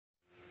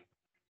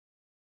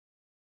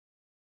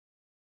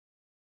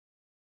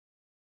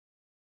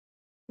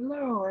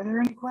Hello, are there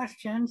any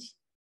questions?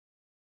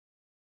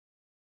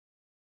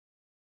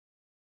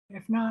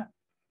 If not,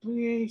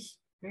 please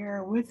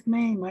bear with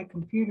me. My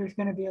computer is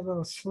going to be a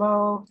little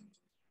slow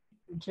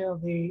until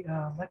the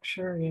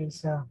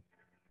lecture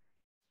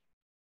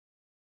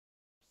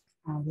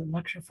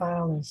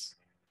file is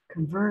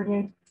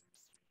converted.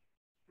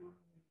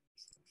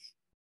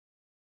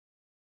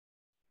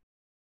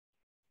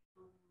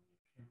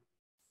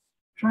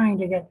 Trying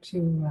to get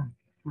to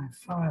my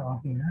file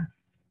here.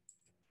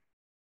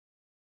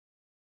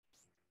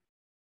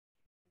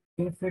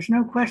 If there's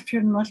no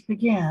question, let's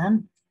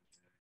begin.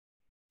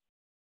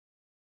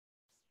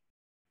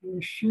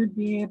 You should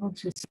be able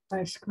to see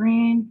my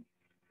screen.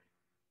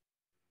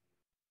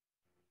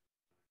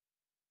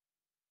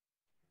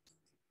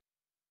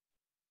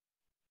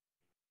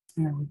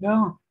 There we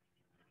go.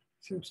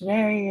 So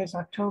today is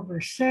October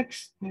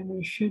 6th, and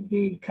we should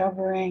be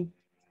covering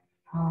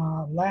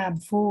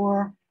Lab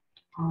 4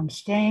 on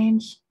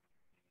stains.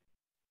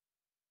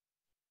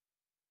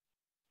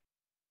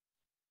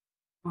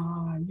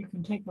 You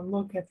can take a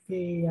look at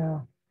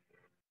the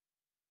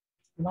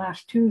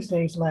last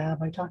Tuesday's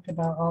lab. I talked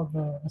about all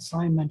the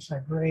assignments I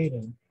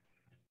graded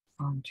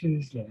on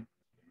Tuesday.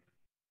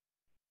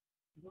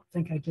 I don't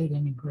think I did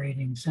any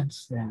grading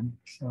since then,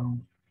 so.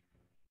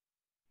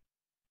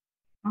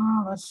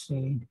 Let's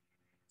see.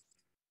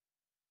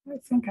 I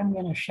think I'm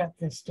going to shut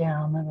this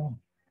down. That'll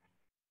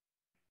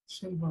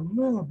save a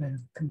little bit of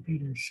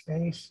computer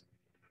space.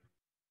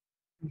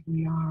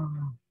 We are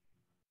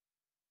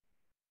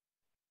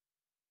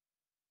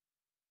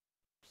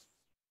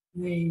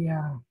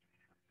the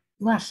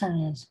lesson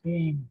is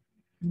being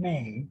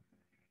made.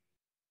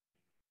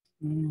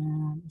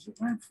 And is it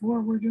Lab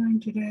 4 we're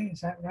doing today? Is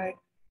that right?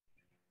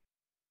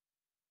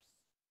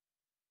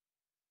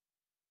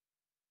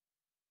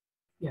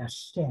 Yes,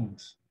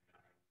 stains.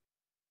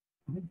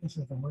 I think this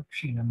is the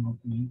worksheet I'm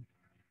opening.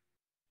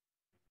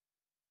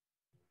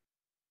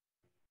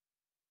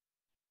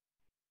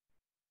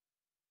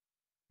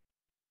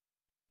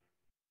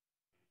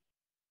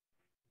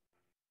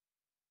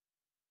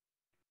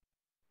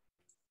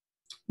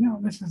 No,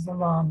 this is the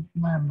lab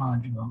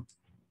module.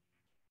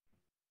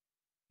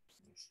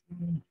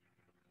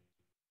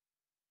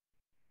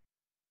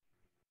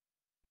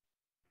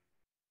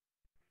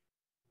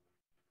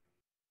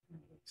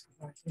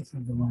 This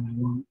is the one I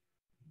want.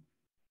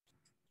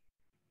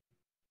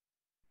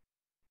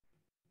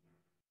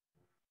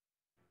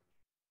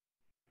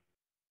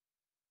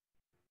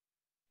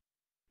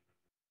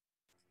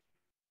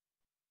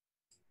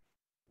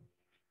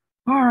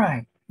 All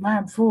right,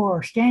 Lab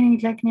 4, staining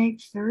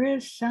techniques. There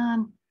is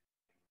some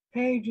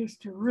pages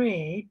to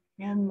read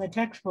in the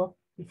textbook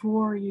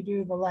before you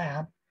do the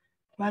lab,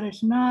 but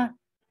it's not,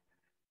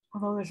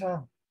 although there's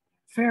a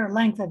fair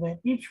length of it,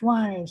 each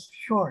one is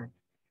short.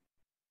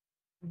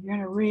 You're going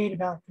to read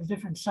about the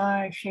different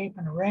size, shape,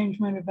 and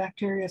arrangement of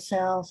bacterial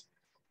cells.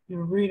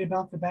 You'll read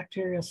about the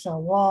bacterial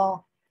cell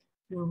wall.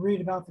 You'll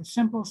read about the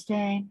simple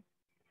stain,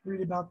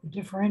 read about the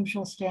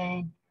differential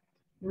stain,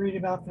 read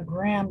about the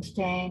Gram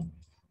stain.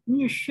 And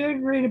you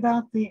should read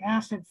about the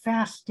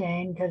acid-fast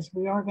stain because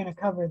we are going to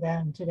cover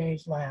that in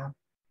today's lab.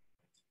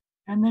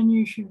 And then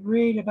you should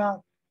read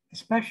about the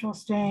special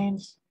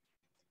stains.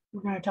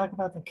 We're going to talk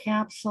about the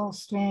capsule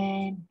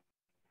stain,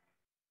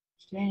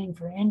 staining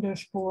for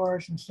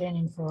endospores, and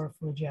staining for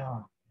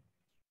flagella.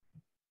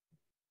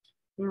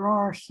 There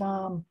are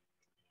some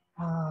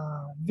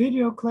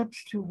video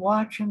clips to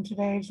watch in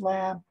today's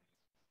lab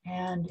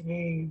and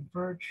a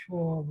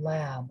virtual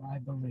lab, I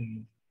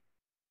believe.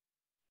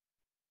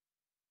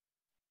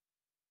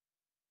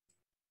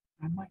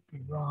 I might be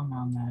wrong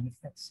on that if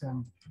that's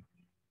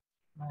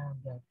lab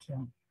that,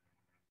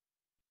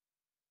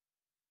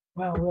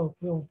 well,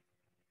 we'll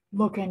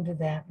look into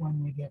that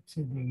when we get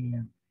to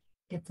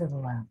the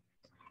lab.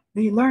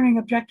 The learning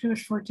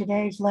objectives for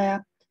today's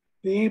lab: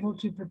 be able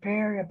to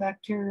prepare a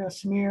bacterial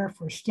smear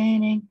for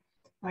staining.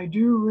 I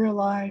do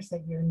realize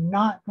that you're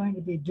not going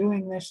to be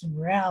doing this in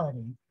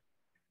reality,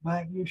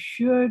 but you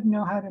should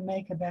know how to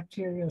make a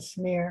bacterial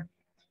smear,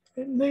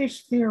 at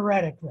least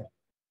theoretically.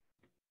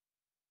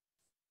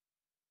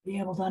 Be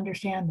able to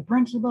understand the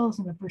principles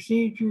and the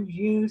procedures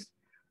used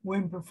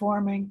when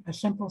performing a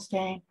simple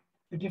stain,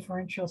 a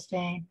differential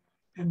stain,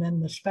 and then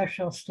the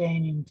special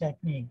staining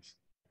techniques.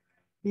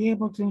 Be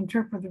able to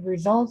interpret the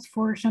results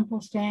for a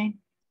simple stain,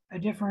 a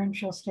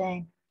differential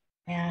stain,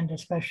 and a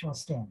special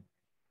stain.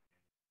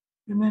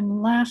 And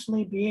then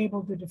lastly, be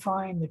able to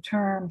define the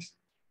terms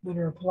that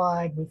are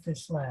applied with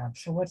this lab.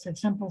 So what's a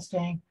simple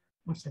stain?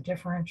 What's a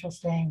differential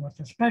stain? What's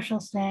a special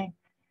stain?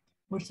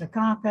 What's the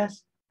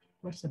coccus?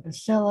 What's the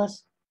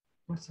bacillus?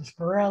 What's the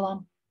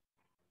sporellum?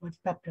 What's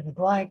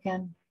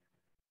peptidoglycan?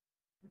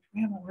 Which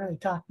we haven't really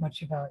talked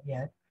much about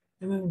yet.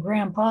 And then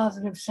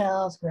gram-positive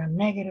cells,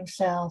 gram-negative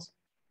cells.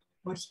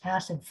 What's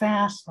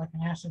acid-fast, like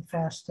an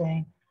acid-fast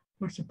stain?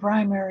 What's the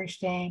primary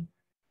stain?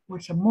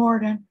 What's a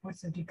mordant?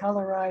 What's the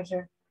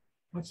decolorizer?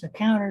 What's a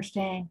counter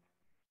stain?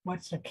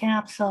 What's a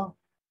capsule?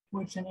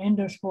 What's an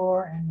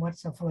endospore? And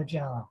what's a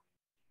flagella?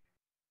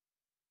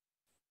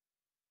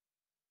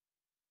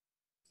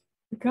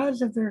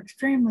 Because of their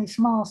extremely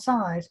small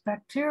size,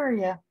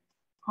 bacteria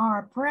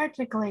are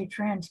practically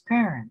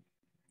transparent.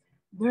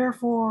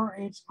 Therefore,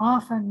 it's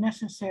often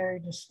necessary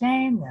to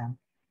stain them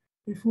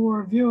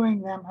before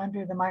viewing them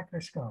under the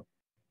microscope.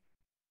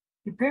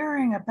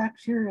 Preparing a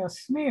bacterial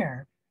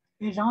smear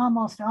is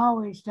almost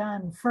always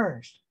done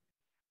first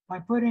by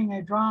putting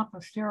a drop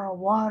of sterile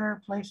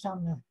water placed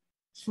on the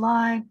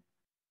slide.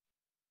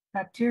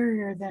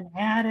 Bacteria are then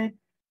added,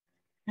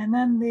 and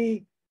then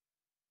the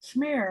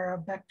smear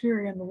of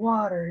bacteria in the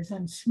water is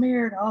then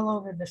smeared all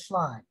over the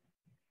slide.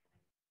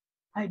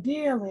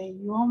 Ideally,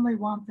 you only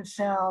want the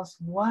cells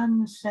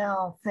 1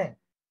 cell thick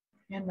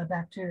in the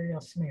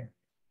bacterial smear.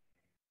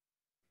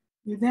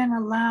 You then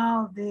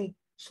allow the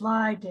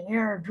slide to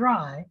air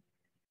dry,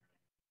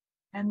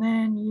 and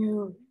then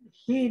you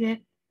heat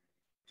it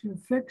to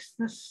fix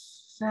the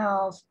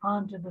cells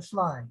onto the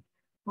slide.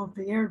 Both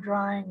the air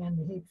drying and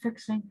the heat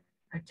fixing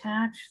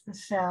attach the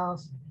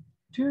cells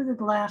to the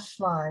glass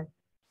slide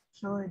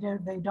so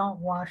they don't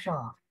wash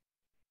off.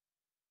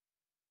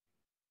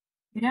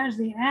 It has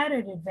the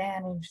added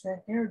advantage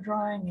that air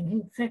drying and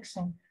heat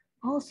fixing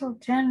also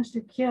tends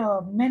to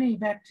kill many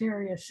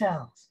bacteria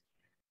cells.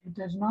 It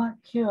does not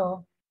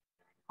kill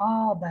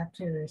all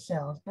bacteria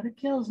cells, but it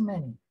kills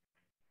many.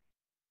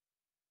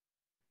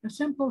 A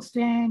simple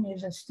stain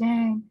is a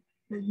stain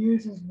that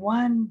uses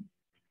 1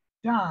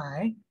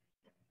 dye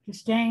to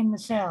stain the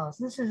cells.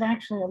 This is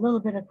actually a little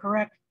bit of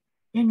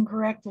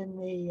incorrect in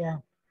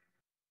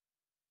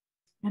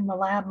the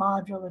lab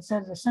module. It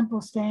says a simple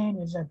stain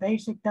is a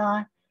basic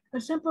dye. A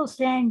simple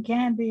stain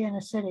can be an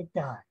acidic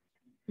dye.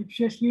 It's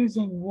just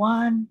using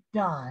 1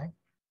 dye,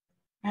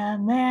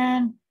 and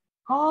then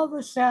all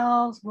the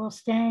cells will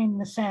stain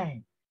the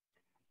same.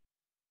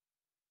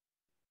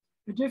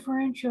 The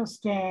differential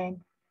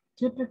stain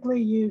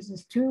typically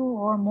uses 2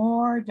 or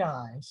more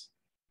dyes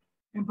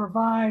and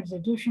provides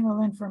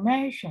additional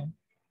information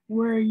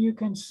where you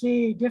can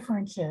see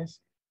differences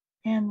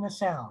in the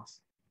cells.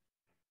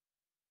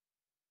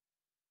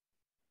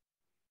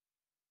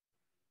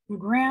 The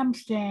Gram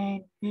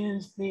stain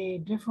is the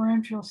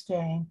differential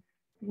stain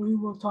we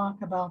will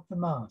talk about the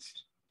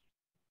most.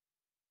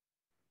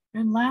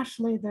 And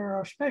lastly, there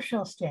are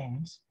special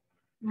stains,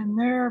 and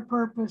their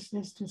purpose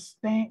is to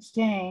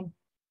stain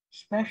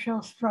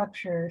special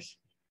structures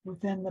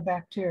within the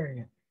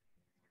bacteria,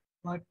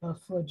 like the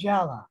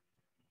flagella.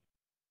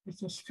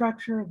 It's a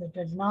structure that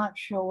does not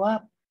show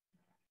up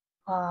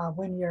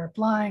when you're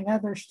applying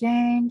other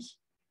stains,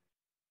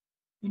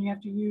 and you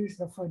have to use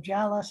the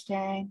flagella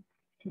stain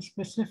to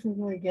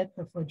specifically get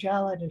the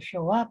flagella to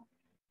show up.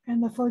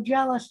 And the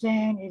flagella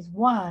stain is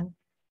one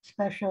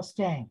special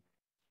stain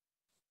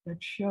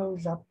that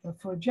shows up the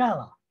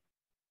flagella.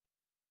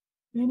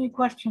 Any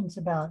questions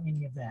about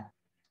any of that?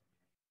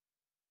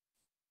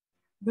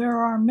 There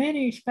are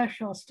many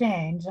special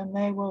stains, and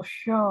they will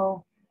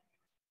show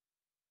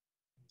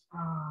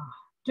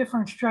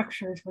different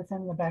structures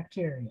within the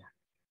bacteria.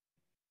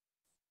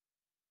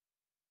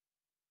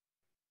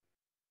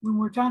 When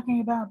we're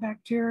talking about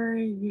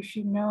bacteria, you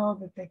should know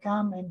that they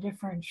come in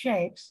different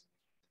shapes.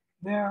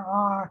 There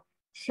are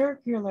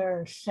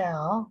circular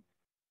cells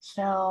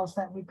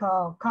that we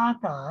call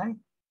cocci,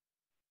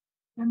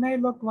 and they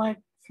look like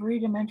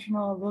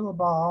three-dimensional little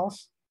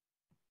balls.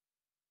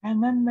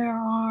 And then there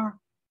are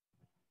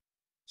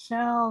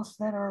cells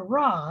that are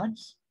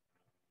rods,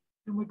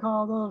 and we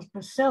call those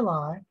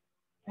bacilli.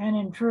 And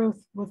in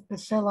truth, with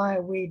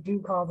bacilli, we do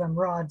call them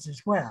rods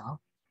as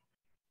well.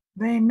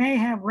 They may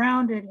have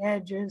rounded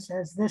edges,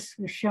 as this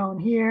was shown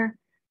here.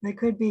 They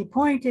could be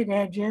pointed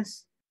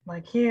edges,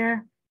 like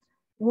here,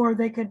 or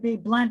they could be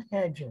blunt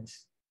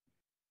edges.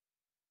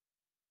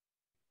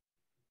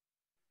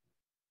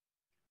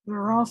 There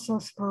are also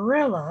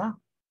spirilla,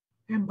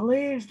 and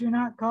please do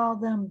not call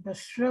them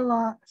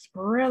spirilla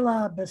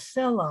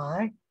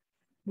bacilli.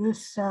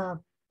 This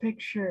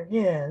picture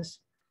is,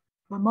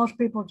 but most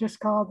people just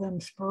call them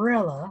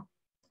spirilla,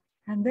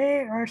 and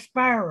they are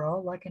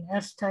spiral, like an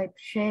S-type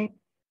shape.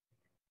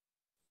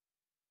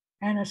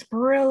 And a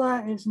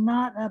spirilla is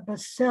not a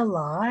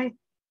bacilli,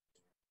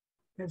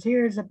 because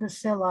here's a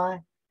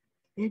bacilli.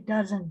 It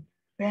doesn't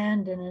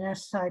bend in an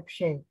S-type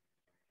shape.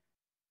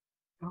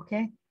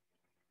 Okay?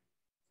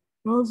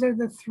 Those are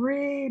the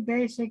three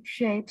basic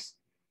shapes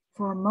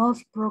for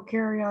most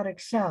prokaryotic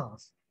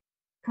cells: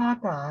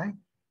 cocci,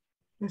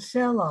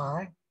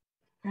 bacilli,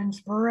 and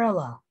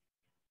spirilla.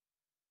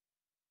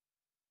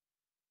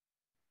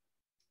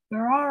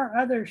 There are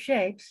other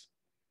shapes,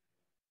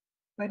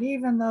 but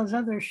even those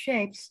other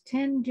shapes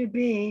tend to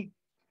be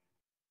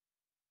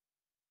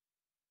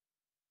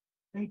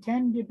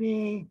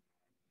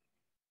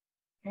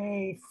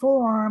a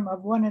form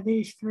of one of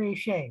these three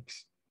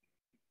shapes.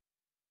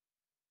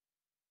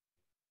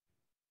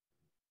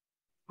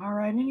 All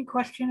right, any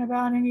question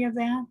about any of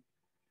that?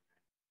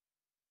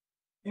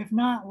 If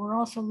not, we're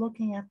also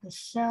looking at the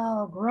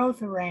cell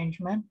growth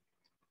arrangement,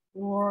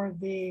 or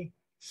the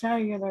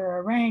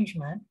cellular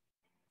arrangement,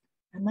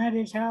 and that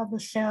is how the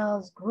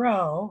cells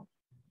grow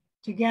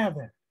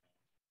together.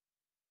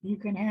 You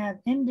can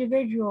have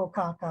individual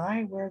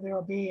cocci where there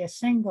will be a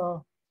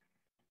single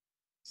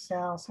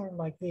cell, sort of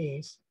like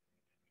these.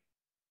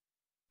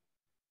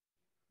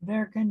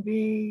 There can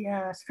be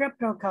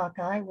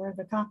streptococci where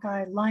the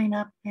cocci line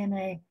up in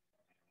a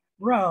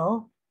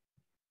row.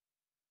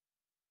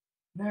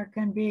 There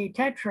can be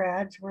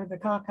tetrads where the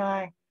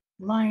cocci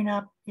line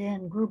up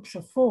in groups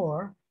of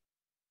 4.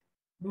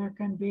 There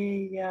can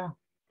be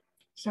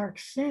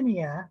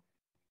Sarxinia,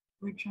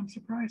 which I'm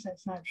surprised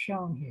that's not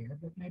shown here,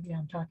 but maybe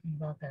I'm talking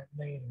about that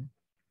later.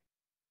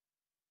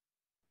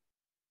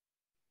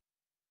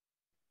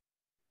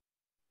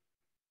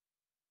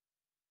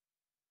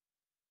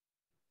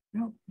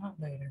 Nope, not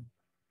later.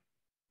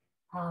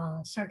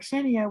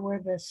 Sarxinia,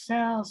 where the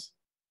cells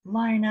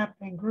line up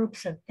in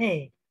groups of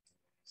 8.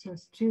 So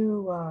it's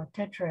 2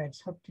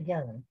 tetrads hooked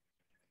together.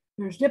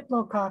 There's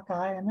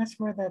diplococci, and that's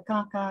where the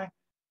cocci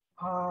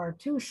are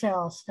 2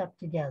 cells stuck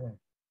together.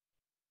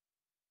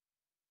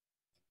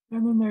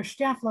 And then there's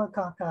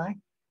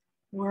staphylococci,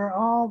 where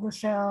all the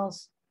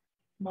cells,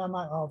 well,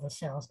 not all the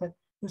cells, but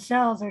the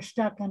cells are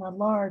stuck in a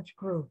large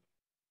group.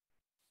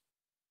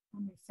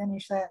 Let me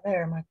finish that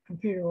there. My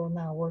computer will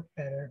now work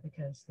better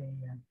because the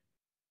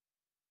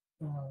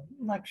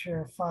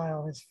lecture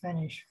file is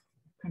finished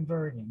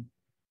converting.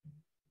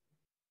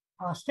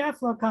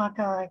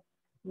 Staphylococci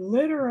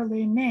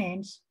literally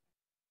means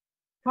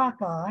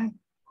cocci,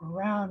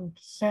 round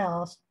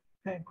cells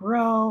that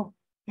grow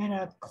in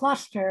a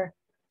cluster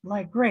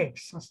like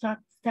grapes. So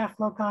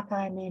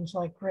staphylococci means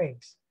like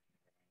grapes.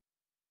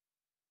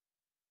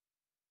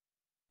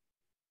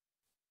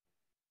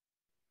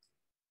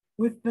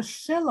 With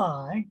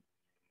bacilli,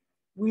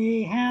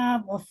 we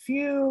have a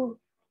few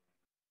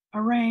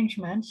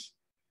arrangements,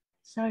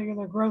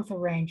 cellular growth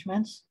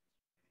arrangements,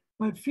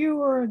 but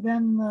fewer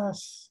than the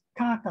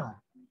cocci.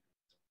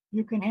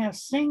 You can have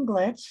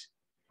singlets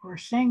or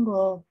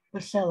single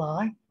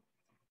bacilli.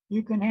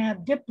 You can have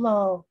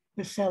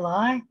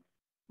diplobacilli,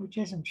 which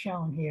isn't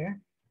shown here.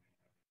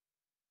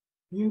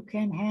 You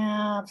can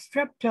have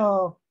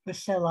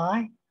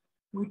streptobacilli,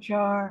 which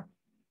are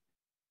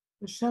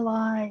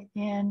bacilli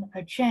in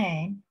a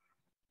chain.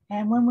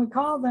 And when we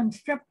call them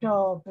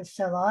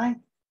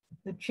streptobacilli,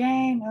 the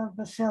chain of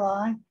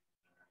bacilli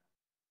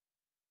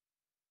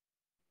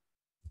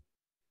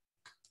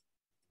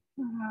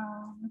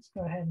let's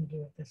go ahead and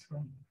do it this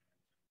way.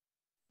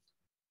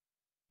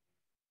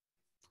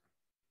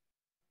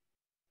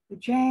 The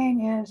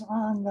chain is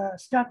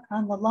stuck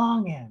on the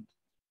long end.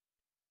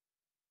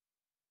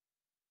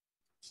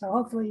 So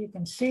hopefully you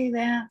can see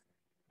that.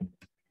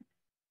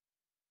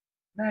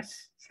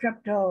 That's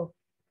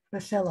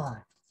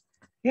streptobacilli.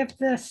 If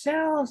the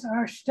cells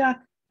are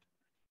stuck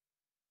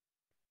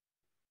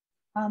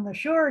on the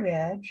short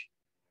edge,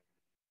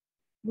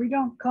 we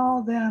don't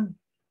call them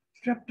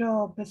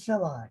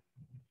streptobacilli.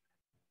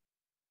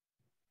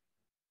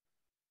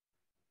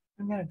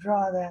 I'm going to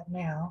draw that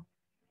now.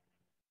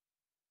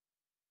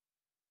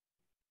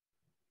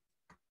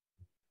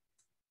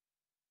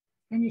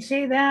 Can you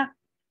see that?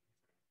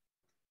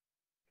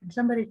 Can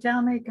somebody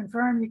tell me,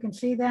 confirm you can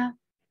see that?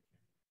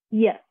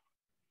 Yes.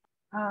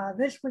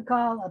 This we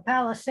call a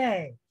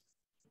palisade.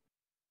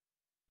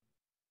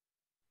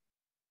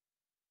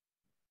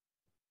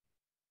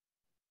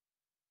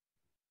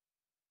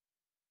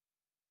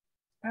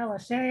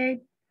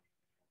 Palisade.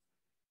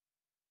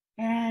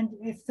 And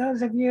if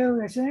those of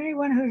you, is there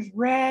anyone who's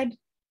read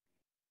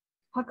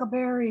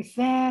Huckleberry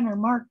Finn or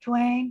Mark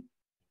Twain?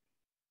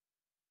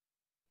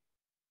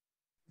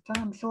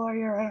 Tom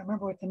Sawyer, I don't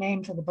remember what the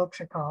names of the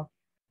books are called.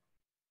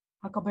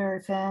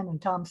 Huckleberry Finn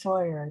and Tom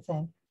Sawyer, I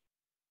think.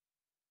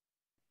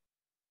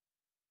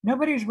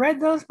 Nobody's read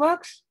those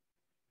books?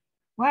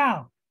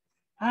 Wow.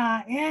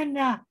 In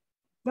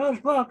those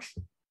books,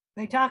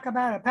 they talk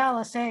about a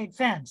palisade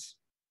fence.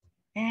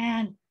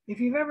 And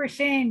if you've ever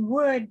seen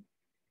wood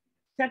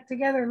stuck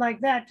together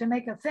like that to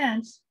make a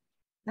fence,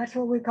 that's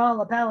what we call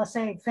a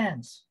palisade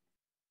fence.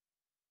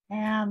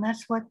 And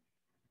that's what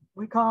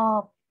we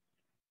call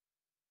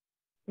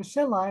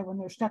bacilli when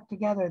they're stuck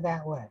together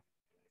that way.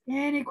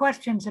 Any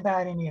questions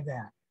about any of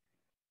that?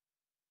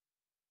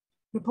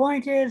 The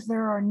point is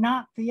there are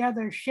not the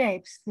other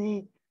shapes.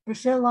 The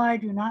bacilli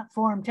do not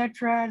form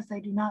tetrads. They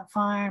do not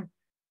form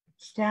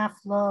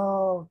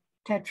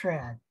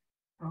staphylotetrad,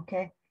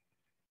 okay?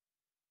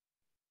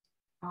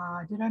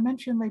 Did I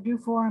mention they do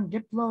form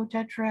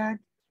diplotetrad?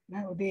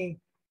 That would be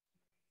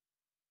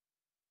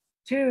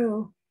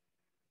two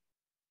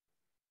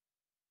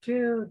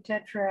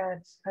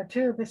tetrads,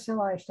 two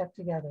bacilli stuck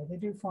together. They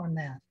do form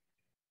that.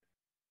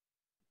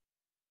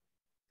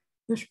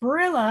 The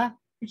sporilla,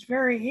 it's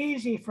very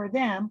easy for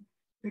them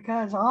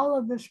because all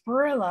of the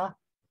sporilla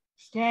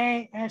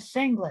stay as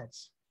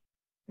singlets.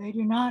 They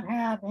do not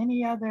have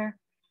any other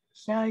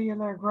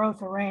cellular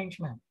growth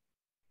arrangement.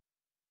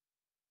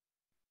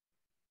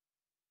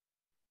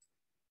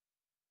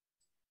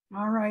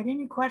 All right,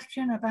 any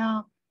question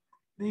about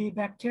the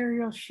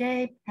bacterial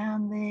shape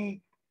and the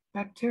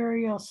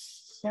bacterial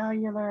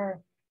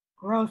cellular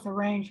growth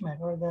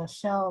arrangement or the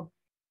cell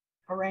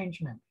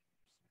arrangement?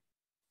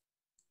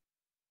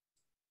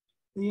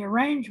 The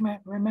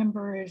arrangement,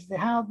 remember, is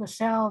how the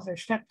cells are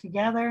stuck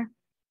together.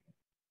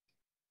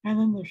 And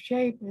then the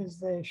shape is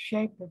the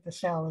shape that the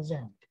cell is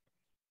in.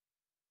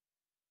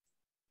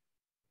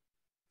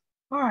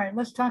 All right,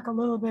 let's talk a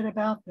little bit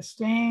about the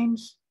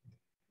stains.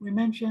 We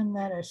mentioned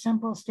that a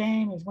simple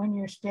stain is when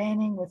you're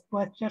staining with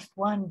just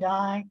one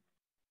dye.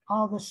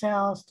 All the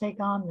cells take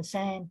on the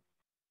same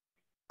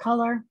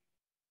color.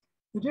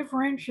 The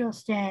differential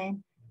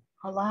stain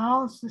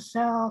allows the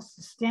cells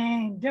to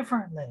stain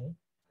differently,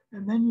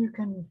 and then you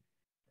can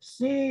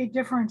see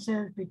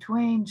differences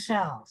between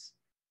cells.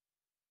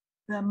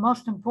 The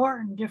most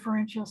important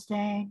differential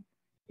stain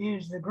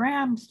is the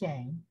Gram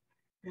stain,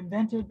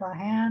 invented by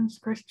Hans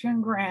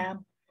Christian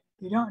Gram.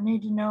 You don't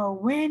need to know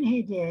when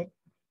he did,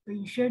 but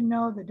you should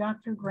know that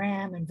Dr.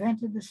 Gram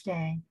invented the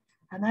stain,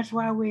 and that's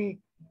why we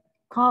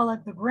call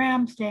it the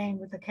Gram stain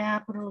with a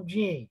capital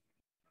G.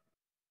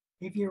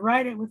 If you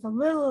write it with a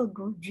little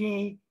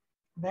g,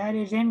 that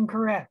is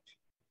incorrect.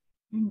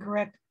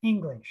 Incorrect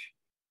English.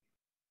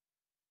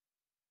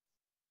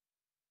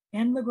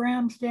 In the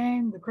Gram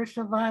stain, the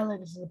crystal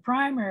violet is the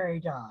primary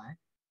dye.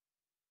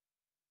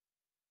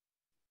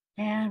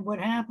 And what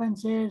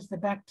happens is the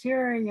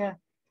bacteria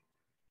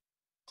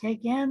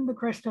take in the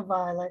crystal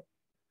violet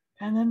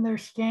and then they're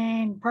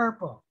stained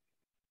purple.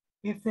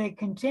 If they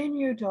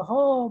continue to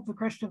hold the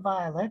crystal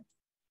violet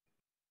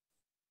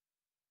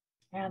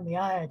and the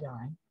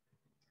iodine,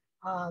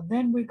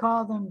 then we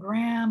call them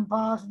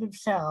Gram-positive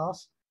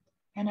cells.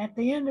 And at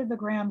the end of the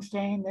Gram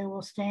stain, they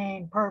will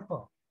stain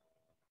purple.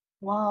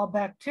 While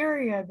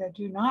bacteria that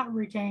do not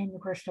retain the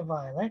crystal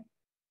violet,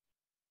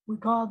 we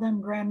call them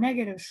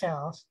Gram-negative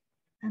cells,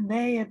 and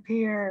they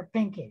appear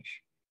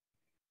pinkish.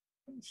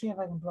 Let's see if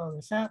I can blow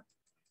this up.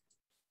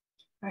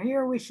 Now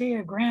here we see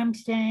a Gram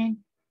stain.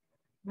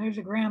 There's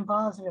a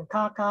Gram-positive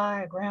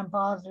cocci, a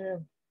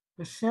Gram-positive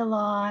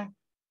bacilli.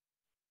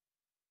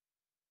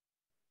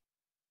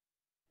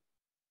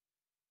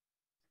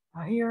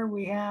 Here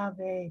we have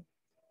a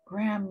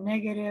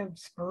Gram-negative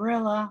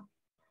spirilla,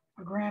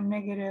 a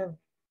Gram-negative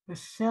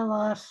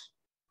bacillus.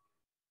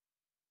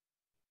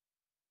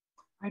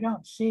 I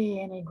don't see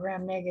any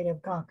Gram-negative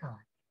cocci,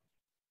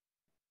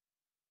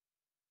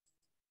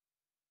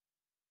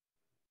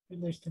 at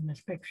least in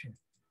this picture.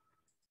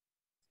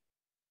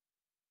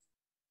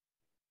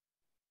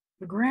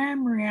 The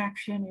Gram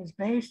reaction is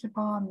based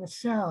upon the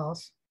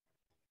cell's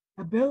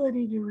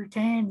ability to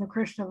retain the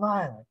crystal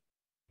violet.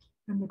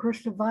 And the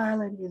crystal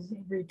violet is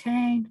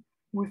retained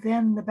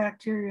within the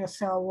bacterial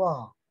cell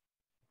wall.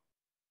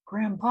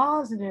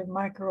 Gram-positive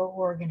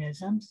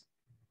microorganisms,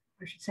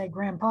 I should say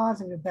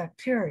Gram-positive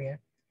bacteria,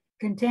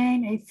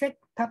 contain a thick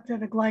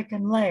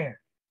peptidoglycan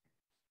layer,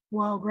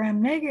 while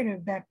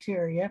Gram-negative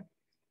bacteria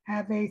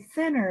have a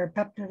thinner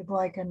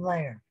peptidoglycan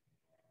layer.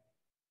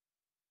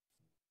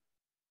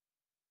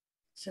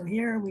 So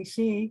here we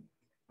see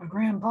a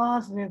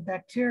Gram-positive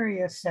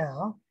bacteria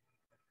cell.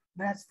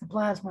 That's the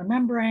plasma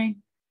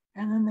membrane.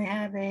 And then they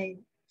have a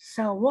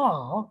cell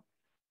wall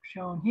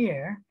shown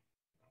here.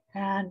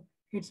 And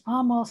it's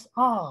almost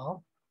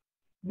all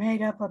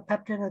made up of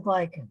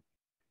peptidoglycan.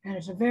 And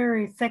it's a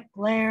very thick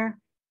layer,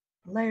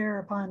 layer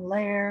upon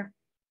layer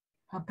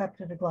of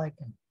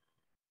peptidoglycan.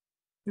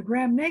 The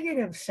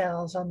Gram-negative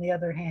cells, on the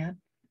other hand,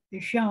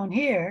 is shown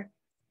here.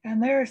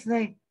 And there's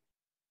the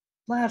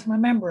plasma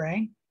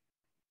membrane.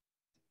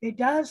 It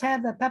does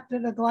have the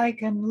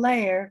peptidoglycan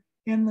layer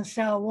in the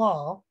cell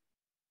wall,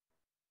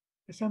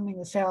 assuming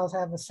the cells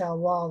have a cell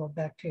wall of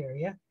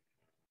bacteria.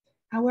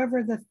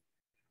 However, the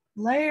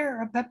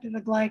layer of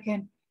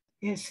peptidoglycan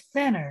is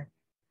thinner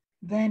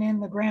than in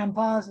the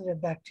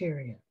Gram-positive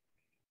bacteria.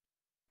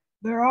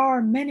 There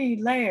are many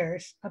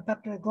layers of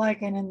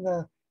peptidoglycan in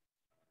the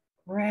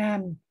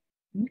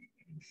Gram-negative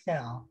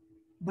cell,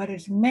 but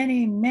it's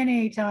many,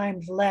 many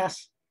times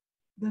less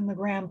than the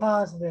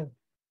Gram-positive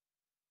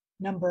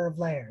number of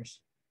layers.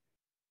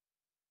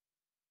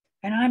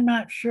 And I'm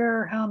not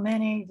sure how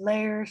many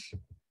layers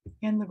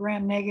in the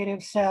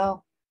Gram-negative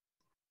cell,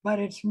 but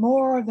it's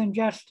more than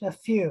just a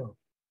few.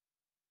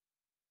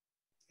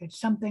 It's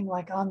something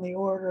like on the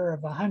order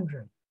of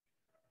 100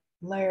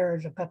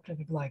 layers of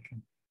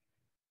peptidoglycan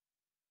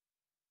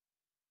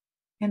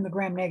in the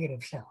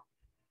Gram-negative cell.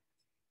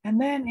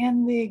 And then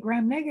in the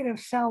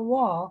Gram-negative cell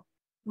wall,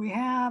 we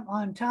have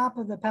on top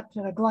of the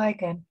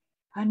peptidoglycan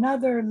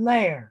another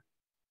layer.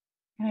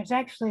 And it's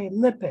actually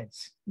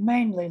lipids,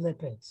 mainly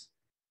lipids.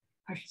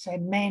 I should say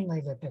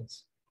mainly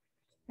lipids.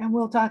 And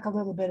we'll talk a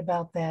little bit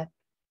about that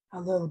a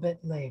little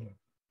bit later.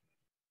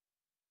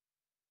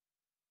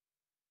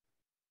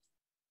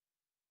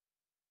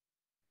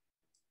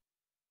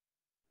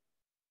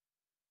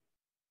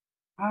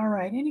 All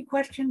right, any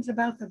questions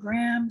about the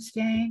Gram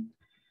stain?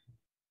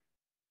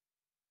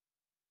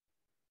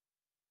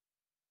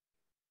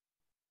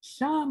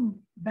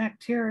 Some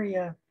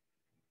bacteria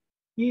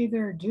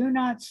either do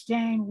not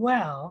stain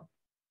well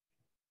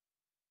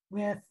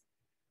with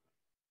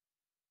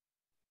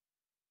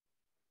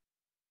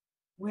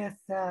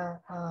the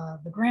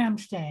Gram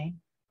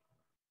stain,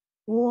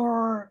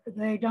 or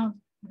they don't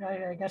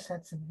I guess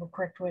that's the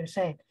correct way to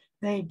say it.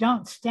 They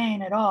don't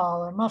stain at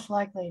all, or most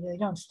likely they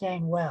don't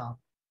stain well.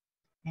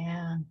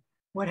 And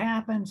what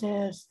happens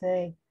is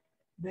they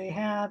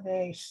have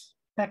a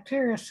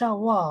bacterial cell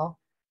wall,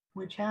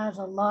 which has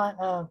a lot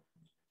of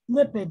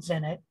lipids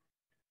in it.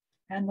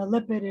 And the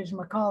lipid is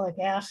macaolic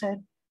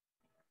acid.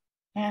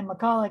 And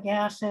macaolic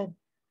acid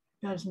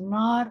does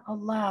not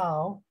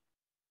allow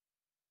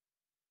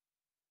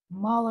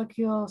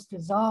molecules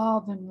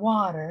dissolved in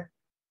water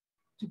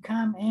to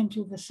come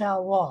into the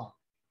cell wall.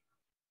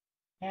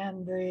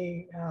 And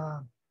the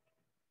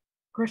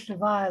crystal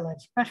violet,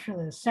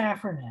 especially the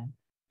safranin,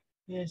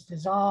 is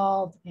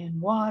dissolved in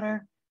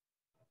water.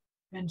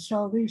 And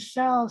so these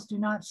cells do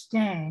not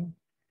stain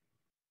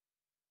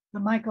the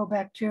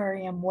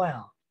mycobacterium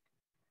well.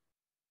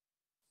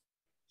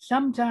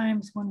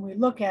 Sometimes when we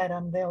look at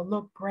them, they'll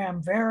look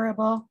gram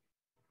variable.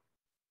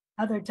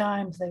 Other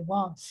times they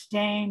won't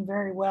stain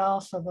very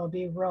well, so they'll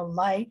be real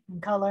light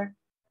in color.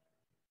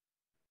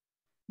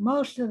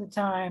 Most of the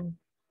time,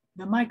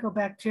 the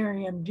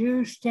mycobacterium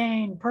do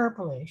stain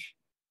purplish,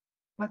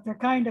 but they're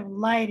kind of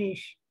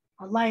lightish,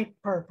 a light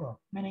purple,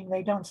 meaning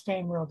they don't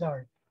stain real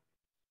dark.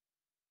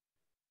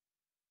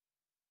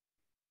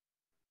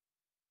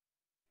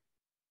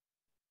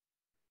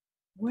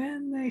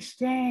 When they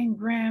stain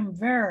gram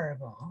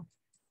variable,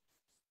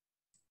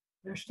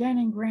 they're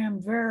staining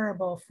gram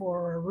variable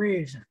for a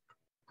reason.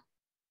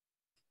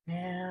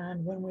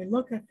 And when we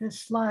look at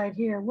this slide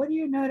here, what do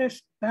you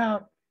notice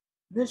about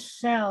this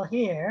cell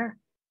here?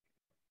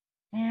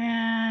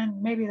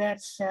 And maybe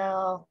that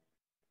cell,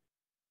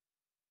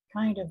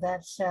 kind of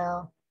that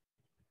cell,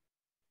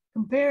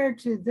 compared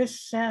to this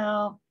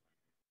cell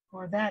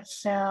or that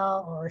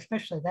cell, or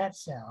especially that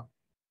cell.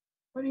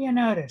 What do you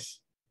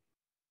notice?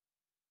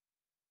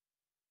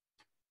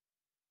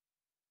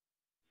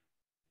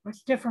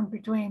 What's different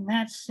between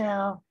that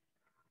cell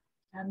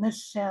and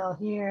this cell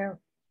here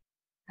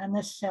and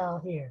this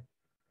cell here?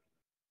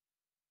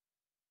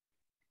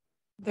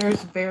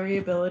 There's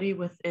variability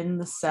within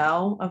the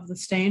cell of the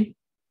stain.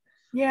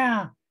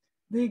 Yeah,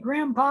 the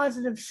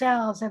gram-positive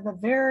cells have a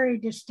very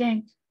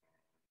distinct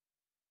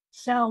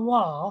cell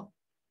wall,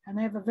 and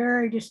they have a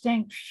very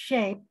distinct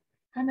shape,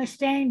 and they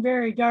stain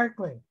very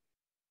darkly.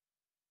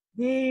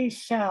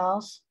 These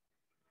cells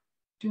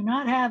do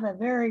not have a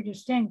very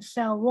distinct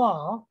cell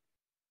wall.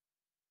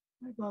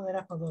 Let me blow that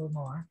up a little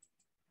more.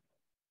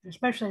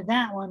 Especially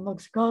that one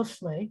looks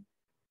ghostly,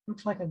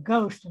 looks like a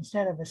ghost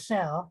instead of a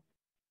cell.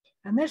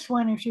 And this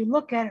one, if you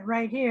look at it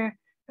right here,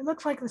 it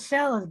looks like the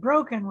cell is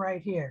broken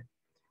right here.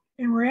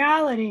 In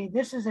reality,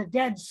 this is a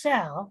dead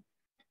cell,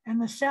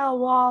 and the cell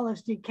wall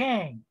is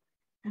decaying.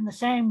 And the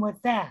same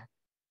with that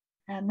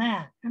and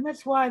that. And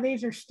that's why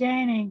these are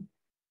staining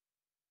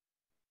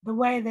the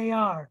way they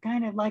are,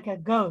 kind of like a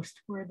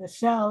ghost, where the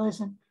cell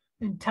isn't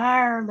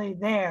entirely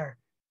there.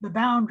 The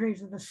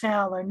boundaries of the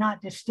cell are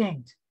not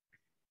distinct.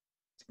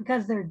 It's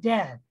because they're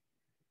dead.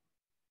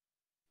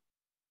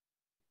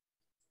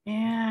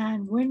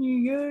 And when you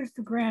use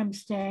the gram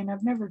stain,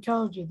 I've never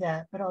told you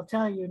that, but I'll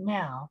tell you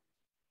now.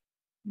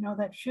 You know,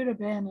 that should have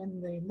been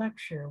in the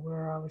lecture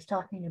where I was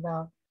talking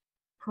about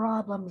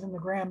problems in the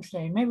gram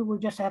stain. Maybe we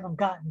just haven't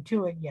gotten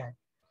to it yet.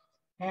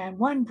 And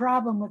one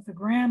problem with the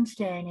gram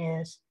stain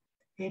is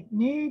it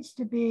needs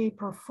to be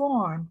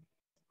performed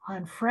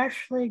on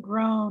freshly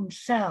grown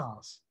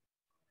cells.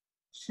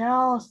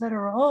 Cells that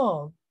are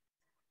old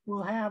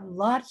will have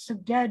lots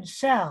of dead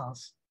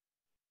cells,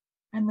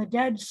 and the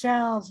dead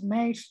cells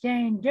may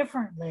stain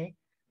differently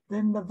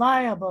than the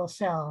viable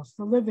cells,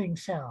 the living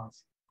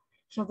cells.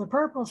 So the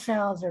purple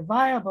cells are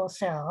viable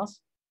cells.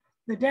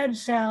 The dead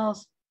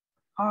cells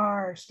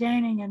are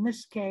staining, in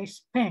this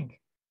case, pink.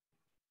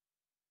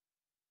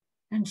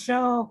 And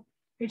so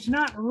it's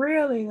not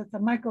really that the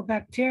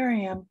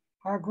mycobacterium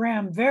are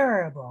gram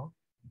variable.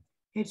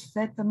 It's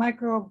that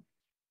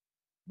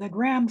the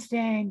gram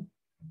stain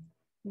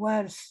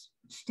was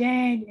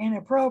stained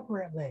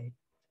inappropriately.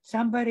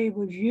 Somebody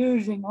was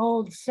using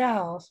old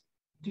cells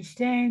to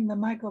stain the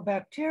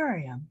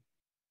mycobacterium.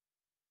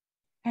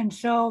 And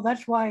so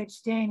that's why it's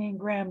staining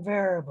gram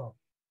variable.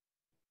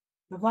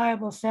 The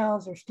viable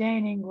cells are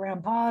staining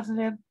gram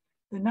positive.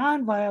 The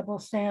non-viable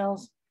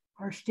cells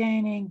are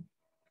staining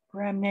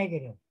gram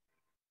negative.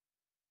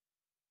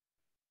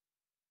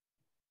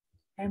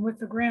 And with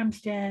the gram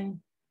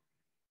stain,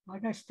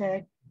 like I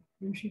said,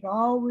 you should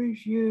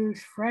always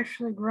use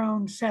freshly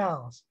grown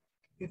cells.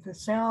 If the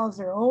cells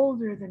are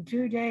older than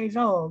 2 days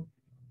old,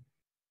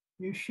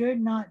 you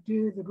should not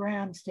do the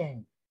gram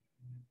stain.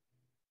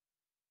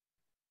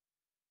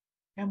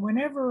 And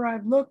whenever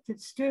I've looked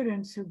at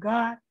students who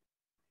got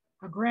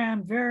a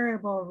gram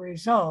variable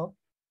result,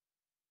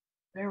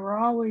 they were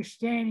always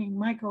staining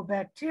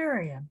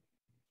mycobacterium.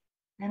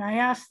 And I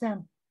asked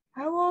them,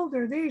 how old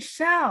are these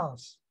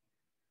cells?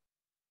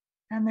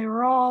 And they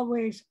were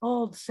always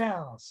old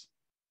cells.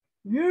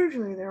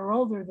 Usually they're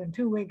older than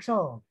 2 weeks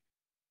old.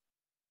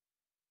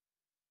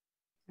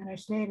 And I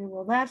stated,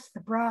 well, that's the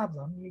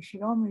problem. You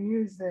should only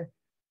use the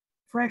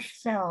fresh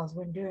cells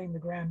when doing the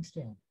gram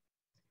stain.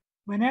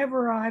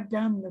 whenever I've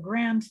done the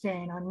gram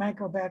stain on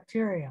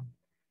Mycobacterium,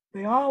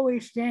 they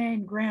always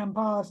stain gram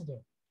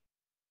positive.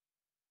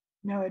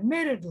 Now,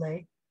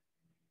 admittedly,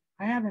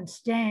 I haven't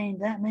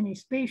stained that many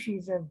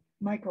species of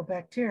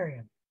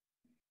Mycobacterium,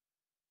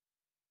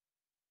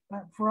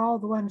 but for all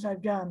the ones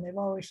I've done, they've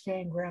always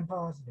stained gram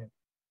positive.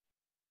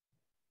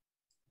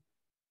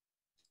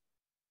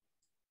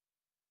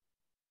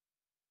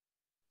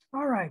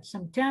 All right,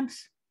 some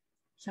tips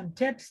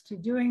to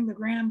doing the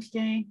gram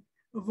stain.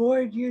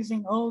 Avoid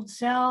using old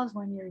cells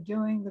when you're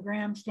doing the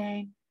gram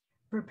stain.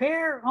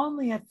 Prepare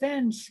only a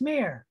thin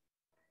smear,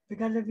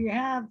 because if you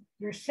have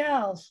your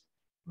cells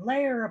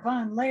layer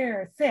upon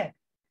layer thick,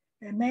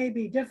 it may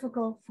be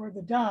difficult for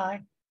the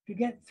dye to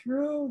get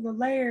through the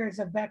layers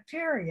of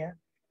bacteria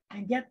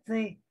and get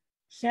the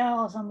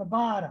cells on the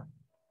bottom.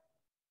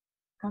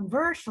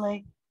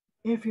 Conversely,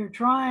 if you're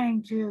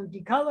trying to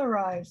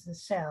decolorize the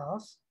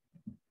cells,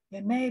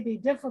 it may be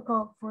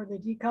difficult for the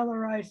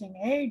decolorizing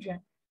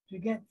agent to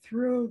get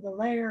through the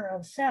layer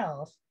of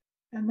cells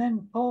and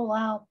then pull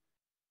out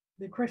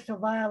the crystal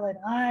violet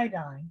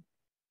iodine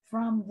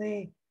from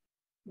the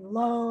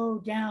low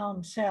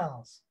down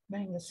cells,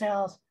 meaning the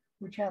cells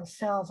which have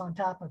cells on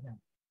top of them.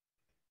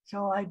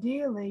 So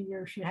ideally,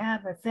 you should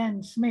have a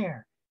thin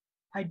smear,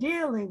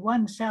 ideally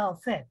 1 cell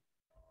thick.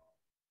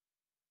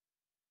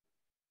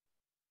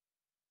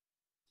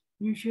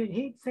 You should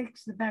heat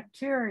fix the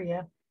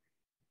bacteria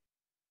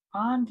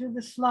onto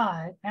the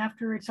slide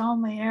after it's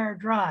only air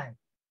dried.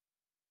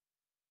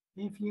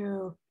 If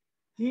you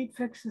heat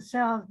fix the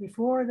cells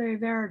before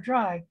they've air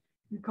dried,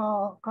 you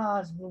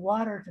cause the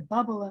water to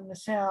bubble in the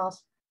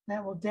cells.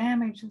 That will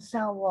damage the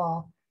cell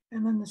wall,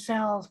 and then the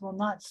cells will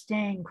not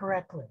stain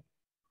correctly.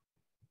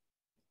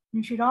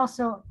 You should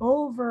also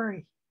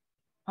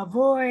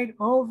avoid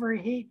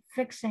overheat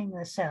fixing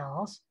the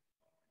cells,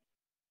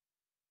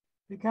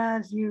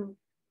 because you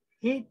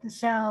heat the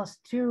cells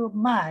too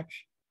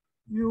much,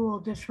 you will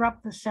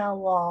disrupt the cell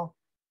wall,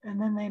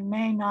 and then they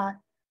may not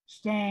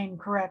stain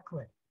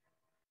correctly.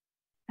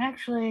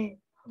 Actually,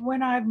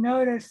 when I've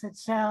noticed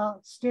that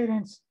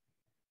students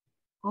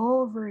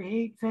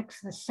overheat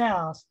fix the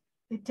cells,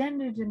 it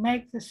tended to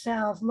make the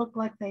cells look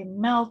like they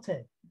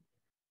melted.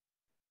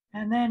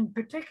 And then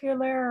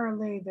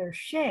particularly their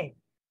shape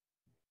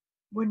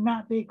would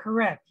not be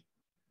correct,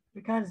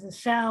 because the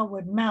cell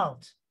would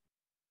melt.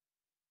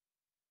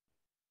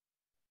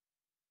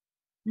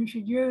 You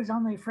should use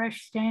only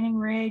fresh staining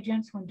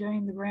reagents when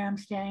doing the gram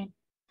stain.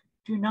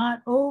 Do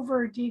not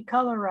over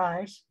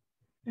decolorize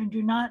and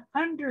do not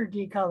under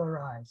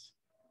decolorize.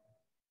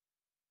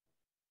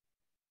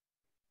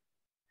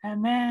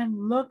 And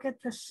then look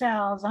at the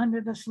cells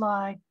under the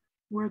slide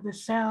where the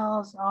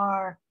cells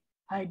are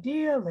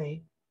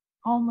ideally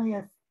only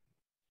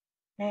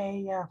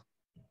a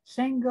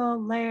single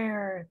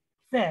layer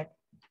thick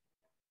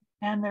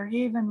and they're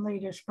evenly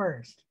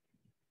dispersed.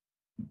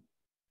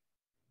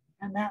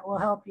 And that will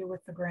help you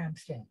with the gram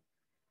stain.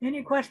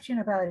 Any question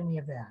about any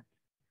of that?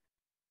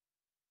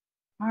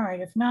 All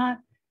right, if not,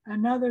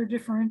 another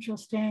differential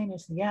stain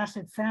is the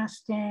acid-fast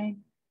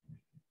stain.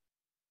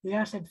 The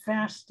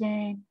acid-fast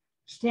stain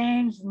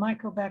stains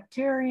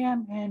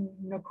Mycobacterium and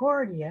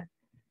Nocardia,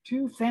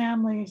 2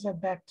 families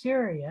of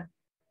bacteria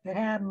that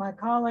have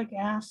mycolic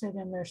acid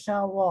in their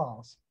cell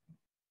walls.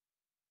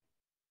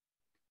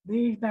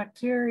 These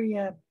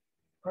bacteria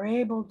are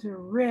able to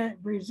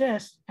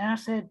resist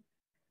acid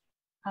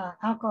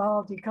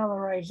alcohol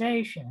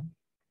decolorization,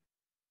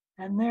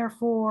 and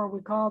therefore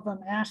we call them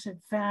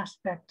acid-fast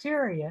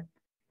bacteria,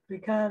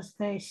 because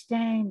they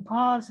stain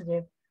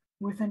positive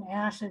with an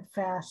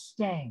acid-fast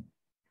stain.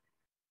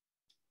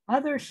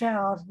 Other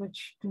cells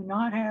which do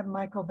not have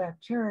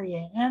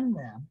Mycobacteria in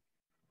them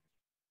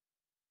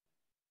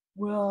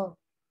will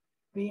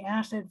be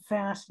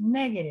acid-fast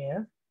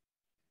negative,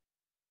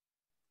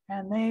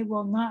 and they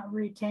will not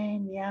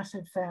retain the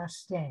acid-fast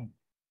stain.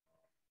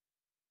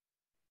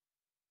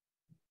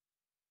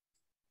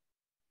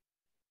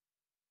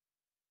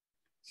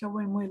 So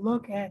when we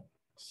look at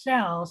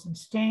cells and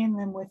stain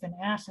them with an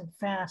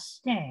acid-fast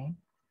stain,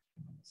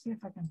 let's see if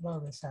I can blow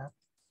this up.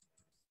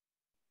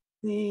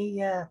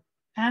 The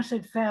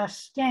acid-fast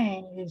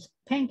stain is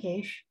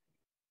pinkish,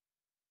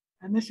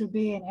 and this would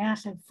be an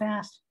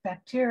acid-fast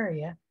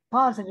bacteria,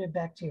 positive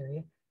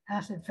bacteria,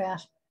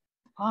 acid-fast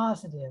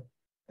positive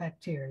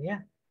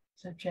bacteria,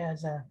 such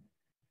as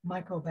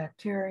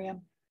Mycobacterium.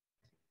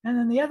 And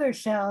then the other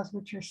cells,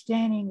 which are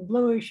staining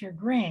bluish or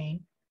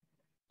green,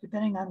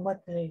 depending on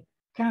what the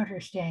counter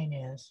stain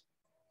is,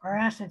 are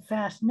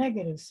acid-fast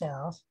negative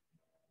cells,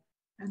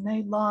 and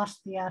they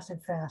lost the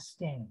acid-fast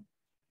stain.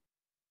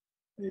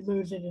 They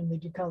lose it in the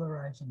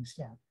decolorizing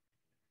step.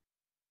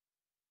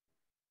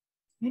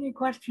 Any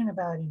question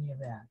about any of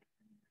that?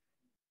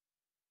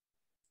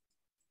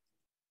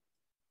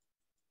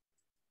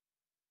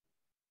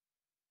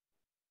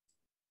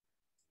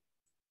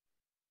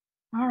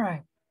 All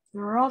right,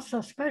 there are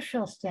also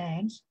special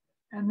stains,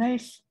 and they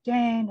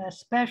stain a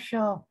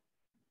special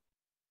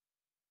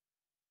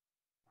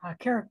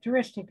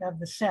characteristic of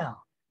the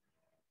cell.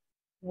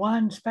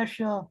 One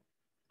special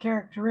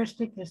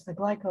characteristic is the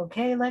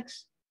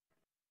glycocalyx.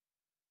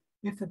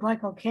 If the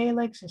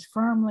glycocalyx is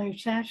firmly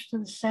attached to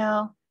the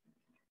cell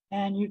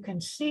and you can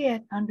see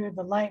it under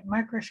the light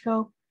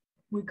microscope,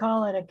 we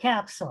call it a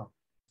capsule.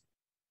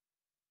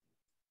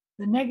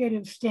 The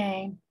negative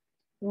stain,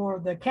 or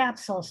the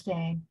capsule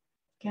stain,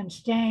 can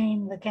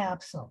stain the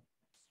capsule.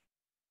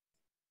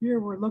 Here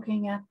we're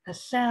looking at a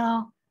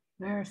cell.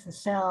 There's the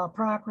cell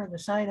proper, the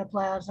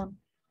cytoplasm.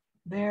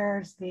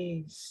 There's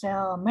the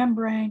cell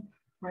membrane.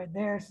 Right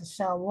there's the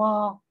cell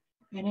wall.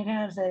 And it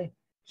has a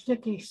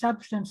sticky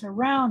substance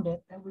around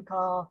it that we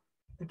call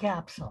the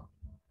capsule.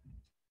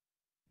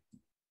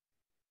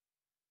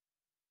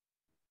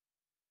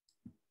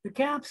 The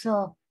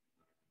capsule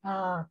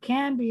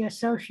can be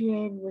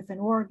associated with an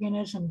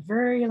organism's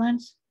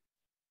virulence,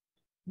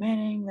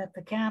 meaning that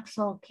the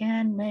capsule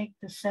can make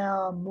the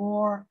cell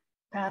more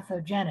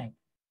pathogenic.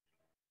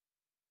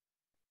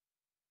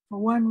 For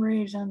one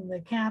reason,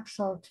 the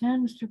capsule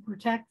tends to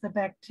protect the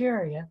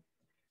bacteria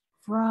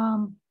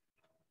from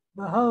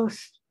the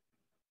host.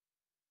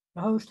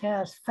 The host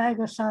has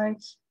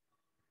phagocytes,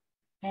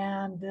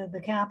 and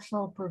the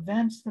capsule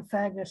prevents the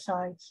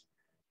phagocytes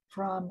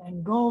from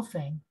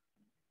engulfing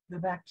the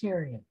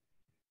bacteria.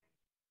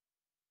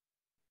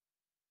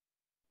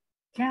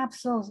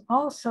 Capsules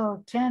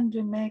also tend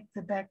to make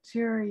the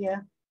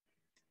bacteria,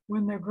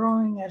 when they're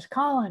growing as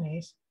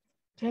colonies,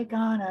 take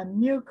on a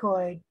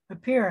mucoid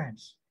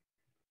appearance.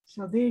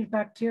 So these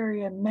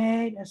bacteria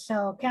made a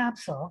cell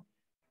capsule,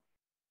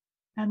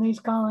 and these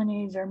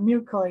colonies are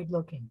mucoid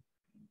looking.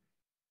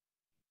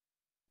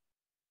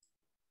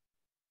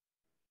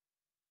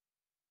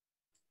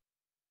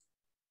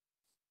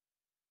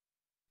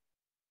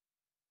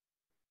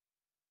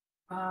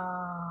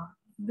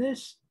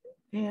 This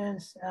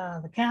is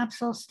the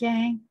capsule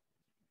stain,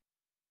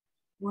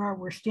 where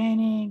we're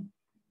staining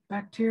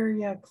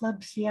bacteria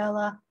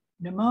Klebsiella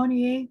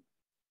pneumoniae,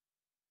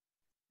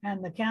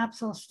 and the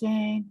capsule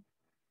stain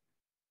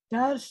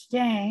does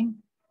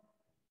stain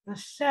the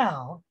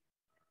cell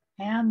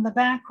and the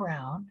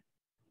background,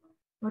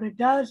 but it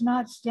does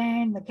not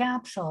stain the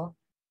capsule,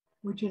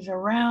 which is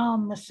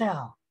around the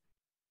cell.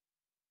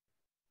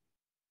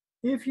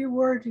 If you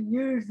were to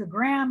use the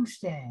Gram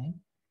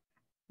stain,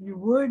 you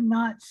would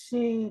not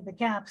see the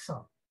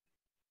capsule.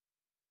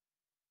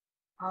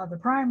 The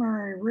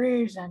primary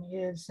reason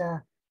is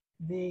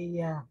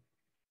the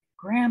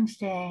Gram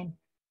stain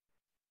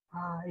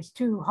is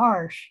too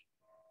harsh,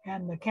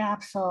 and the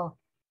capsule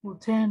will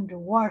tend to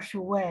wash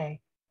away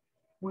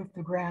with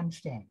the Gram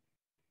stain.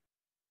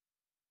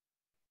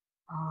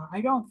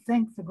 I don't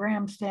think the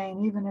Gram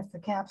stain, even if the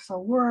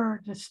capsule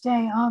were to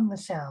stay on the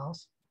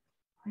cells,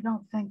 I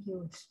don't think you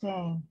would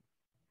stain,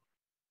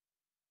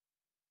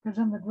 because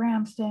in the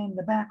Gram stain,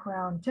 the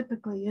background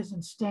typically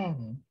isn't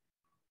staining.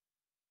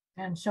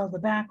 And so the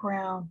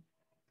background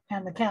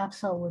and the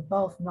capsule would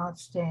both not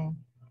stain,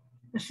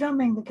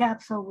 assuming the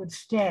capsule would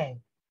stay,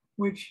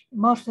 which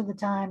most of the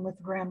time with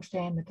the Gram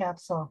stain, the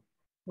capsule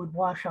would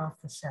wash off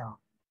the cell.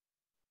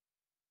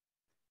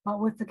 But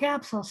with the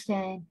capsule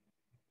stain,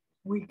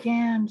 we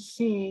can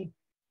see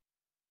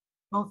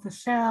both the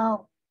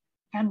cell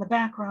and the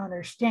background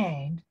are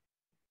stained,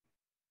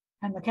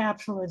 and the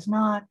capsule is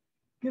not,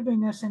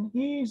 giving us an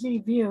easy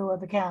view of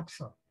the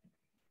capsule.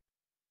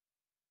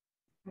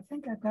 I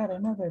think I've got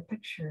another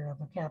picture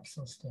of a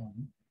capsule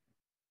stain,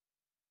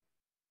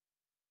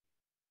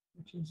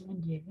 which is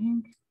India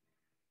ink.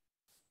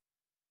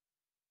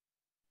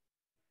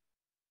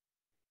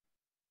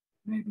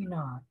 Maybe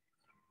not.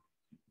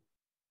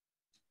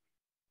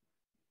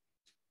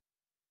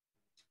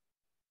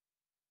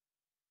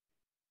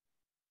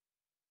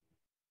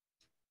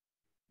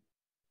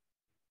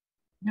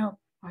 Nope,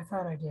 I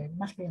thought I did. It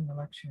must be in the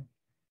lecture.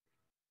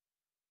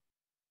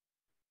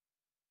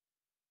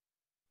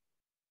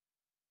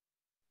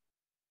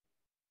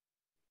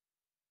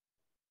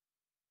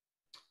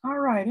 All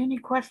right, any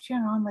question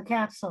on the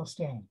capsule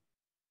stain?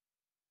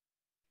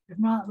 If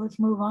not, let's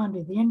move on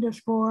to the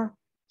endospore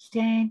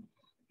stain.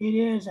 It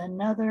is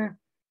another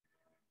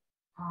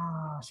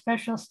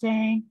special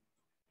stain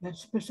that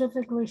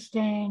specifically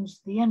stains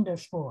the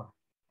endospore.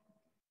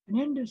 An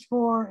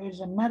endospore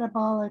is a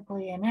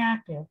metabolically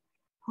inactive,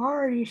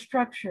 hardy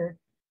structure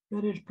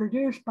that is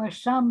produced by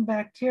some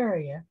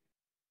bacteria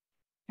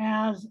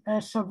as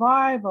a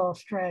survival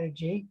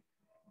strategy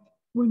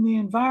when the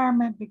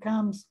environment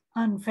becomes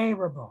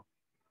unfavorable.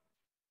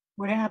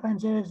 What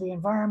happens is the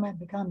environment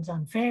becomes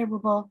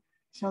unfavorable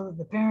so that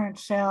the parent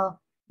cell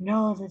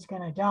knows it's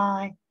going to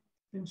die.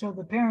 And so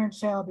the parent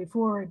cell,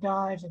 before it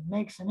dies, it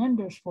makes an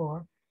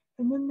endospore.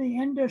 And then the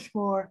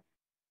endospore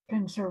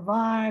can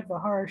survive the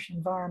harsh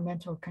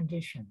environmental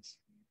conditions.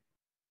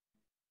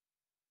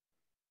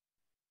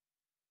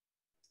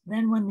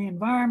 Then when the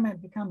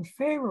environment becomes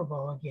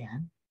favorable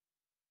again,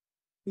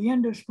 the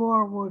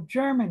endospore will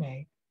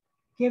germinate,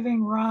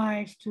 giving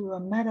rise to a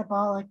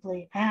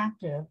metabolically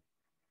active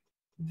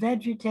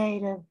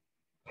vegetative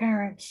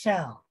parent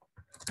cell.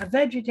 A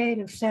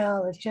vegetative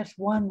cell is just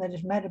one that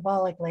is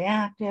metabolically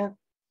active.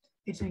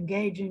 It's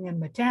engaging in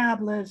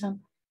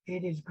metabolism.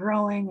 it is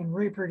growing and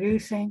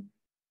reproducing.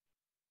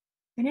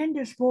 An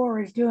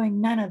endospore is doing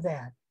none of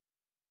that.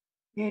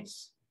 It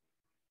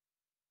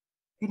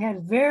has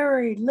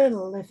very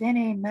little, if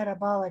any,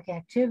 metabolic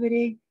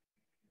activity.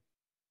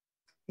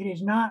 It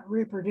is not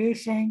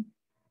reproducing.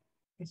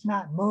 It's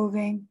not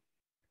moving.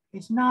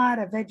 It's not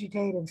a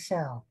vegetative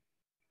cell.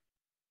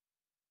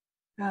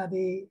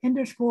 The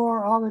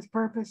endospore, all its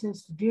purpose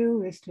is to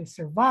do is to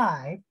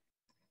survive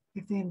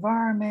if the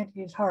environment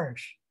is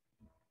harsh.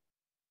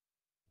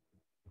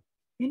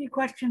 Any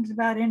questions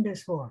about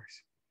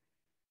endospores?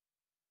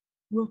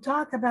 We'll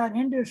talk about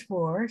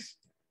endospores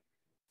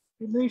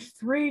at least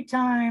 3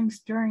 times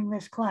during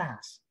this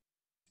class.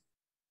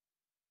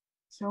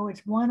 So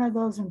it's one of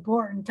those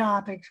important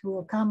topics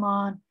we'll come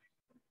on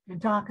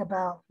and talk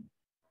about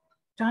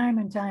time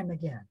and time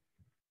again.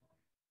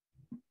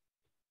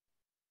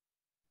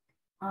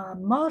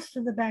 Most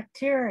of the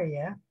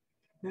bacteria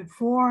that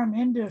form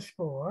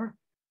endospore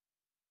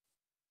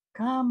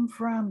come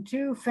from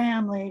 2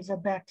 families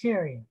of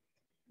bacteria,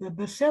 the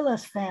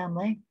Bacillus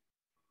family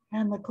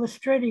and the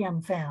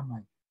Clostridium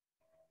family.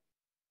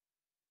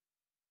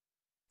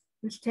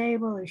 This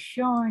table is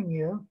showing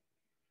you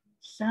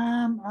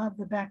some of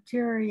the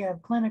bacteria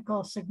of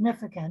clinical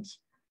significance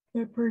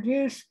that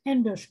produce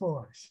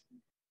endospores.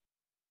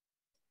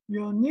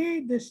 You'll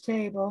need this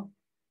table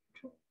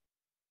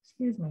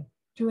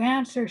to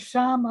answer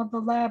some of the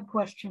lab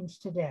questions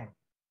today.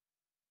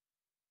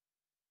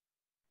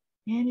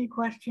 Any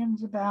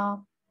questions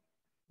about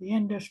the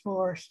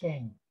endospore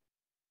stain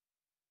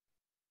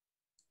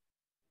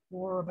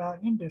or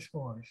about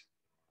endospores?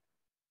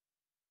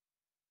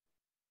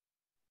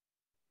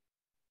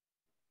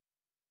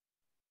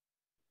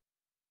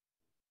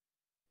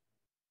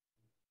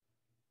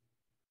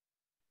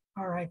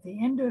 All right, the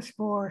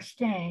endospore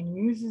stain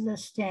uses a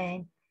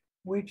stain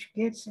which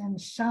gets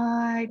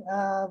inside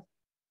of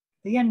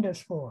the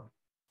endospore.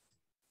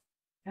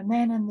 And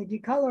then in the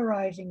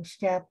decolorizing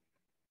step,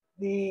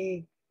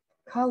 the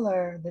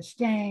color, the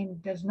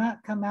stain, does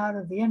not come out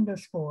of the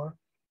endospore,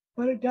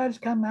 but it does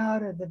come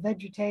out of the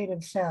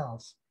vegetative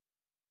cells.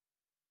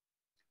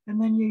 And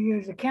then you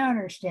use a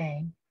counter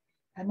stain,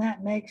 and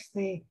that makes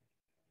the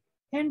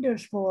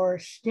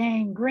endospore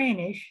stain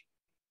greenish.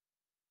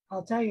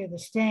 I'll tell you the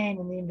stain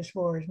in the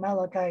endospore is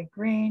malachite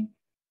green.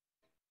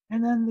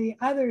 And then the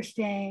other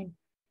stain,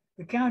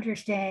 the counter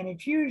stain,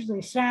 it's usually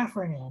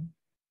safranin.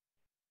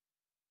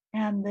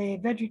 And the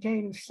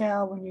vegetative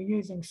cell, when you're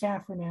using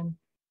safranin,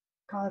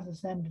 causes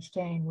them to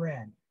stain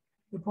red.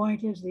 The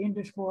point is the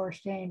endospore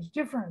stains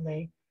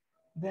differently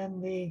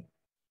than the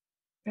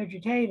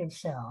vegetative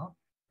cell.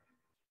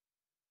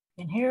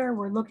 And here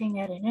we're looking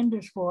at an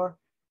endospore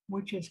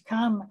which has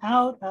come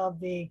out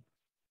of the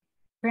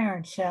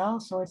parent cell,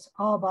 so it's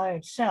all by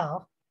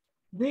itself.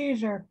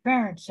 These are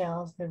parent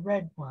cells, the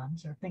red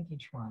ones or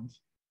pinkish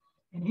ones.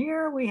 And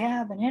here we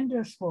have an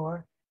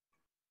endospore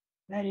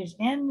that is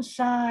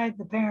inside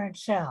the parent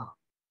cell.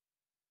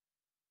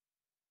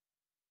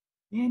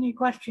 Any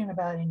question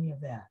about any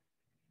of that?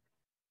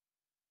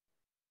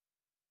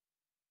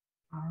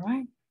 All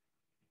right.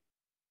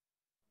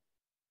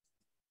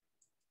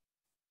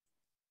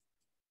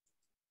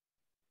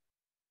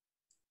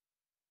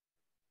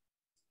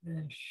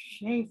 The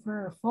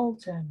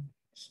Schaefer-Fulton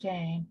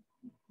stain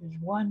is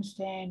one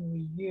stain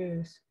we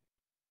use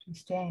to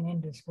stain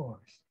endospores.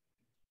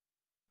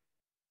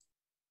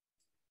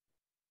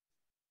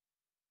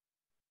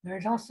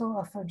 There's also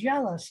a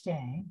flagella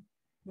stain.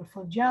 The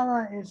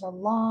flagella is a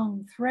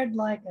long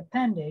thread-like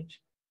appendage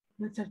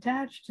that's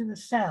attached to the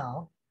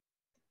cell,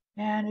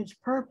 and its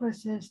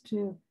purpose is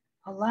to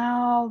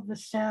allow the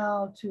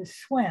cell to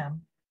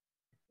swim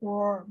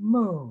or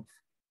move.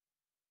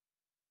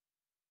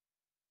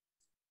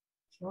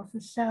 So if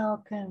the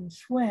cell can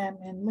swim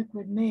in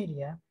liquid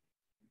media,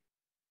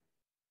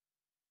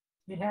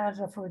 it has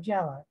a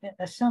flagella,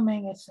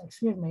 assuming it's,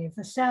 if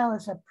the cell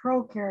is a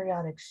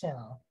prokaryotic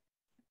cell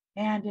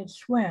and it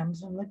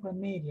swims in liquid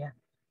media,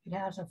 it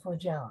has a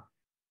flagella.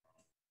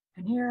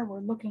 And here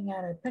we're looking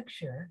at a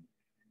picture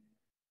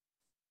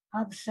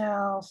of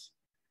cells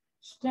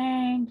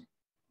stained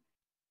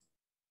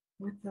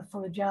with the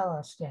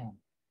flagella stain.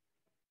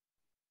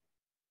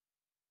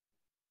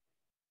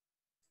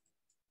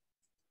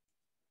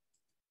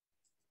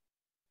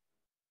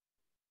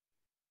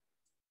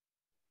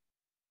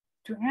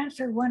 To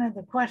answer one of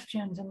the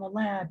questions in the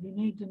lab, you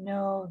need to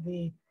know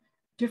the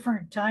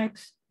different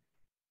types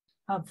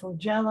of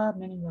flagella,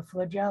 meaning the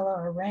flagella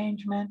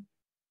arrangement.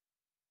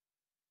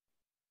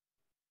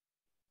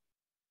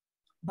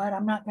 But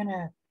I'm not going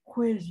to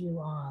quiz you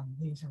on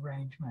these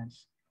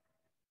arrangements.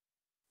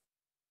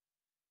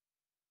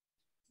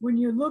 When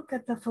you look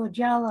at the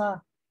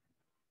flagella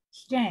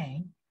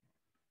stain,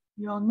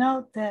 you'll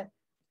note that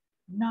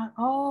not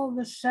all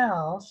the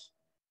cells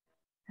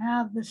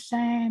have the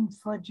same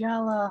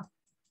flagella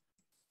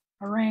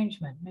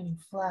arrangement, meaning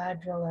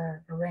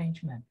flagellar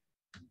arrangement.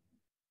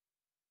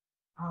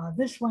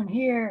 This one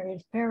here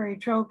is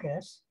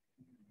Peritrochus.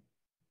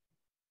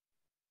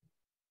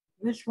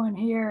 This one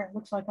here, it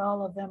looks like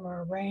all of them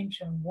are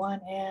arranged on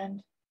one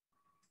end.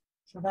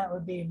 So that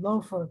would be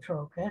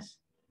Lophotrochus.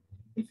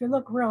 If you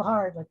look real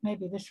hard, like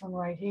maybe this one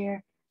right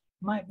here,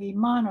 might be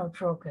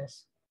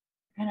Monotrochus.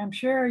 And I'm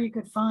sure you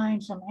could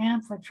find some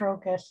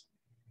Amphitrochus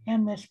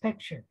in this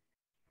picture.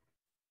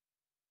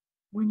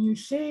 When you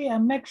see a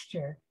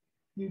mixture,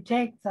 you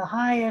take the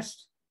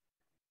highest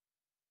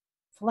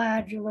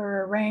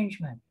flagellar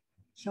arrangement.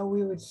 So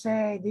we would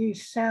say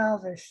these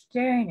cells are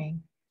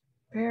staining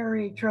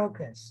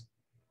Peritrochus,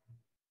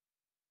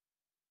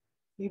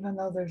 even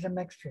though there's a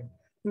mixture.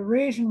 The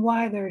reason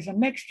why there's a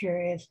mixture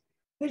is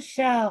this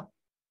cell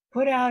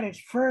put out its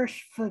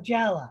first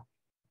flagella.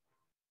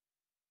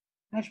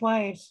 That's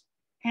why it's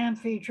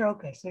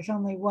Amphitrochus. There's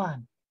only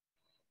one.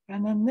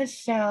 And then this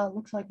cell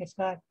looks like it's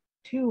got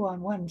two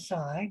on one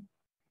side.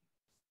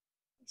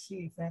 Let's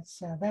see if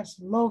that's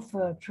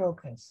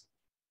Lophotrochus.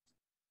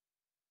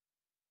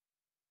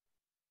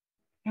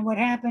 And what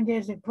happened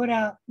is it put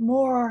out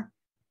more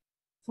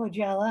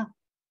flagella.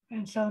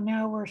 And so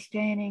now we're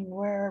staining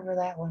wherever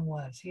that one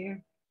was,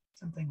 here,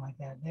 something like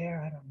that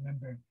there, I don't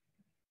remember.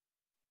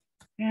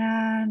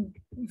 And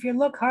if you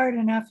look hard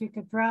enough, you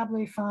could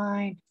probably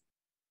find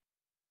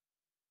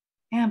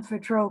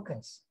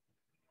Amphitrochus.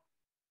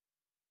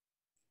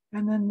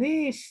 And then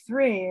these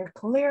three are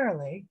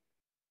clearly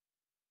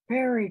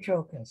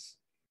Peritrochus.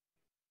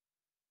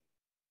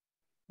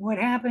 What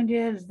happened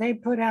is they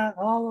put out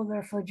all of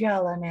their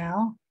flagella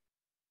now.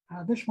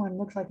 This one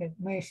looks like it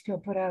may still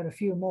put out a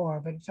few more,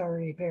 but it's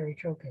already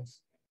Peritrochus.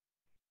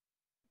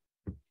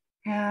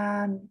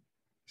 And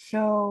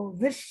so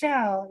this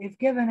cell, if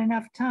given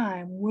enough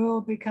time,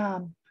 will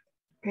become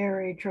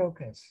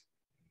Peritrochus.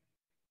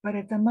 But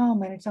at the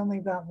moment, it's only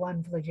got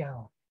one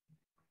flagella.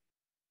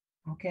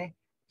 Okay,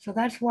 so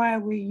that's why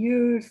we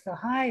use the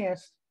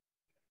highest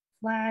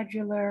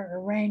flagellar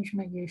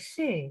arrangement you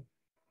see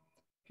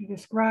to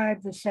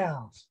describe the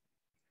cells.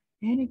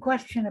 Any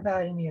question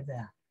about any of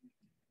that?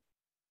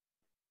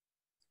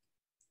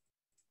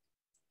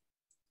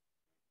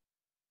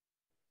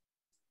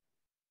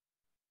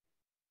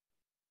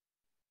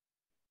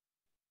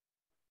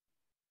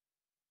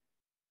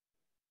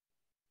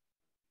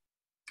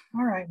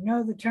 All right,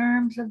 know the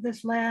terms of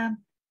this lab.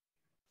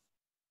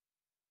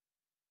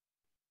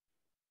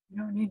 You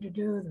don't need to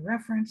do the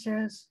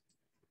references.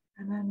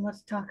 And then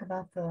let's talk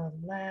about the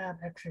lab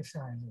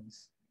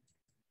exercises.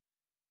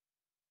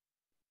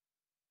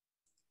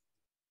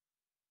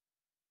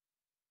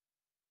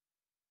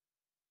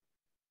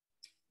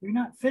 You're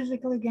not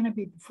physically going to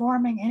be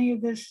performing any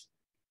of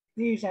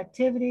these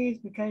activities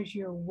because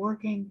you're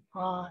working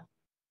on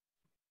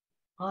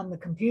the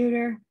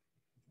computer,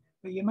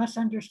 but you must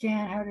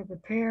understand how to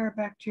prepare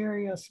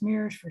bacterial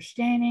smears for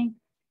staining.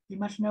 You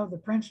must know the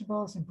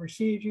principles and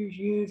procedures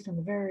used in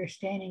the various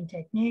staining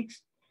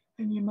techniques,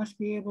 and you must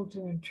be able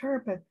to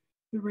interpret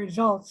the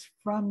results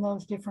from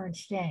those different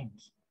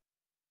stains.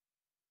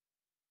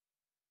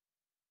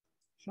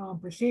 So in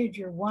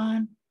procedure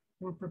 1,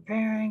 we're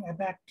preparing a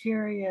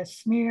bacteria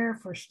smear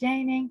for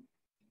staining.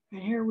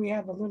 And here we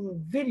have a little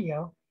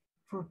video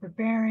for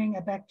preparing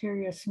a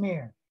bacteria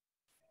smear.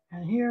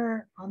 And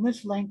here on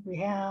this link, we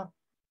have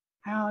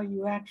how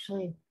you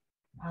actually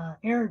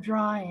air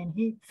dry and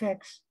heat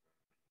fix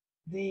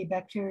the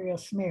bacterial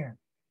smear.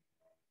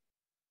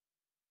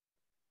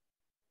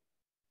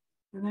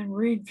 And then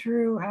read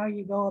through how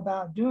you go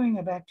about doing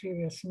a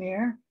bacterial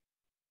smear,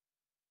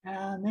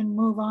 and then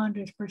move on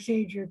to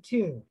procedure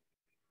 2.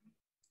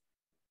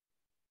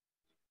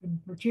 In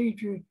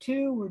procedure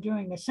 2, we're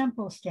doing a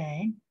simple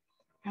stain,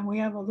 and we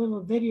have a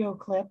little video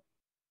clip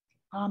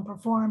on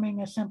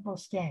performing a simple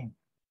stain.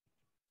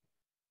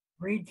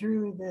 Read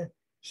through the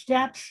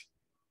steps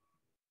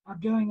of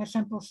doing a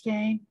simple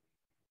stain,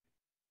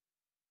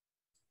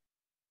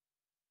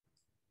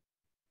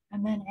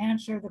 and then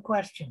answer the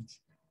questions.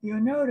 You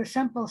note a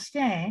simple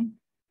stain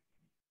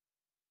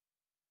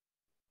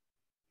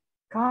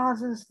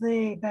causes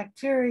the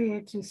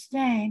bacteria to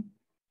stain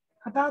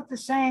about the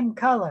same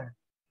color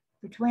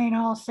between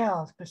all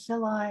cells,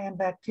 bacilli and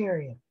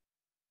bacteria.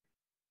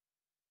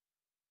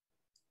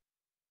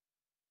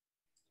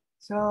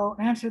 So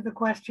answer the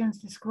questions,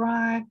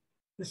 describe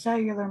the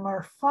cellular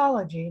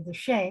morphology, the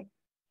shape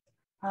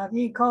of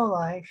E.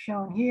 coli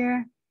shown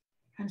here,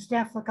 and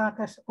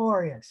Staphylococcus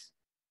aureus.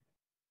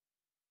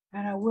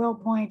 And I will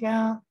point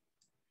out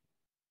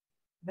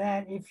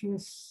that if you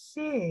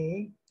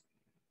see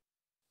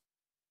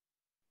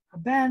a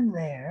bend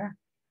there,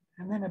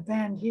 and then a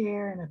bend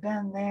here, and a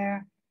bend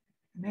there,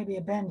 maybe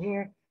a bend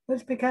here,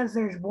 that's because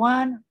there's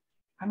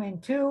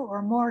two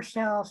or more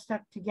cells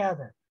stuck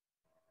together.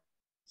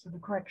 So the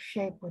correct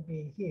shape would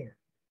be here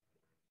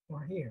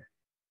or here.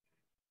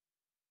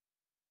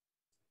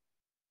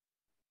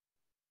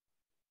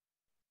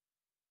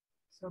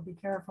 So be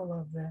careful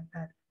of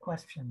that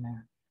question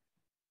there.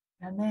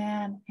 And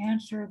then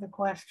answer the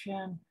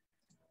question,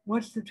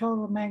 what's the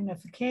total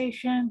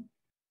magnification?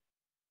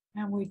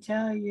 And we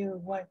tell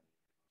you what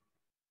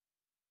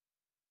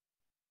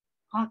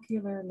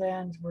ocular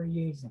lens we're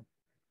using.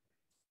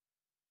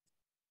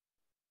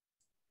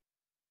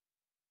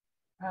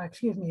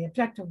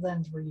 Objective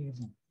lens we're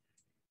using.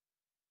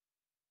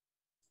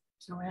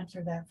 So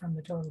answer that from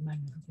the total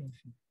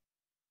magnification.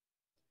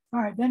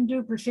 All right, then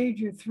do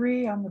procedure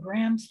 3 on the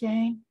gram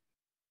stain.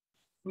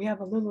 We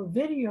have a little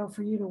video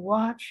for you to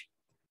watch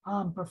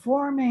on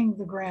performing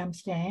the gram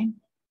stain.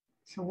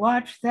 So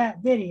watch that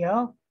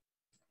video.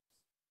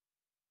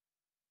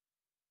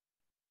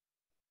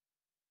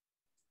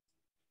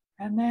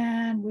 And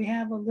then we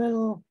have a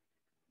little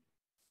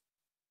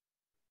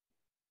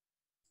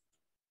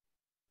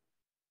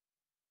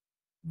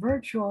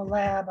virtual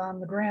lab on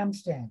the gram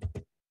stain.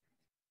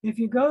 If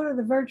you go to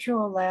the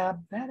virtual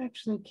lab, that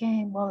actually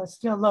came, well, it's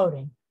still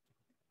loading.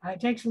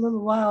 It takes a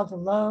little while to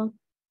load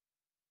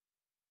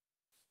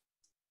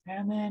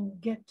and then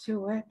get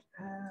to it.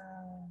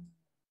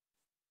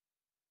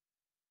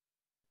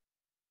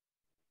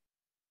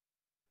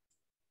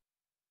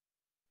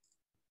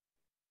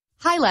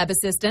 Hi, lab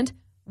assistant.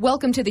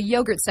 Welcome to the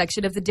yogurt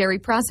section of the dairy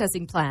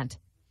processing plant.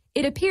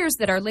 It appears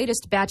that our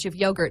latest batch of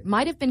yogurt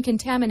might have been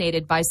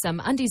contaminated by some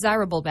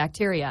undesirable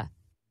bacteria.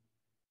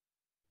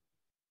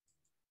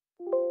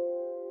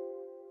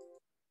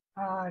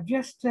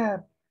 Just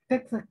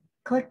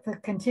click the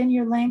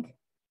continue link.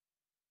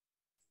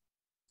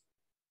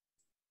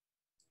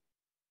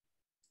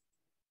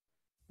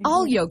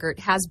 All yogurt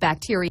has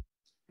bacteria.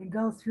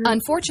 Go through.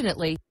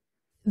 Unfortunately,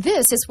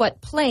 this is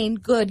what plain,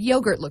 good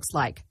yogurt looks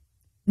like.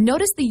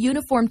 Notice the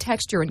uniform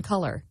texture and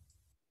color.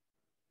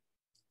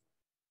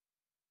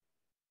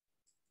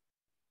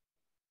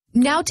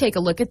 Now take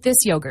a look at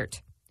this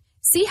yogurt.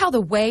 See how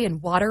the whey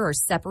and water are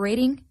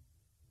separating?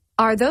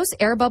 Are those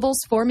air bubbles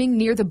forming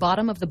near the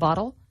bottom of the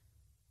bottle?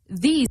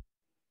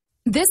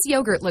 This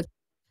yogurt looks.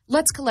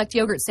 Let's collect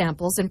yogurt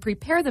samples and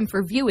prepare them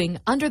for viewing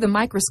under the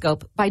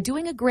microscope by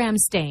doing a gram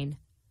stain.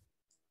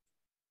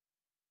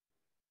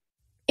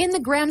 In the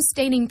gram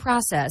staining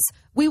process,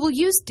 we will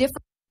use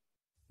different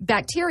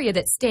bacteria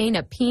that stain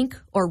a pink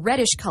or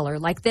reddish color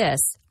like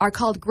this are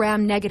called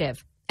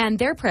gram-negative, and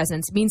their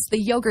presence means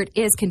the yogurt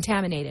is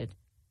contaminated.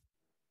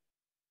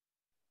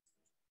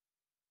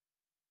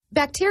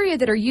 Bacteria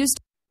that are used.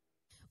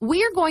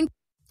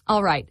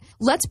 All right,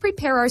 let's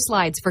prepare our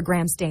slides for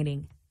gram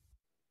staining.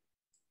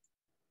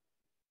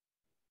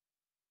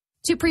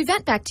 To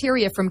prevent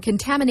bacteria from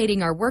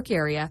contaminating our work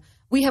area,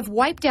 we have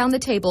wiped down the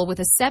table with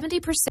a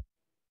 70%.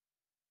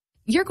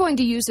 You're going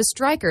to use a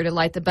striker to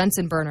light the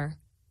Bunsen burner.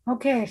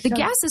 Okay. The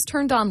gas is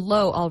turned on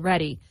low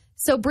already,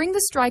 so bring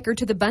the striker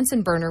to the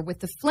Bunsen burner with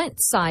the flint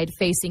side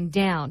facing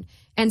down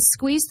and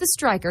squeeze the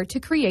striker to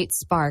create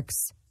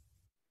sparks.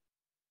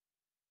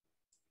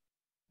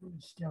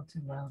 It's still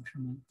too loud for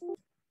me.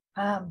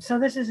 So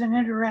this is an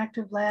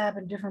interactive lab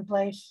in different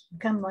place. You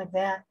come like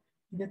that,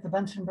 you get the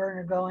Bunsen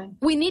burner going.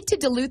 We need to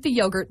dilute the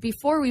yogurt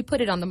before we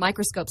put it on the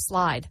microscope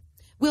slide.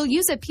 We'll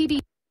use a PB.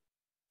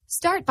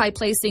 Start by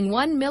placing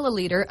 1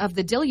 milliliter of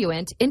the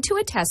diluent into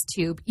a test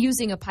tube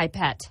using a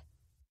pipette.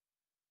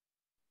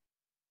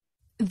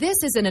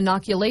 This is an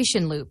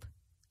inoculation loop,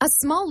 a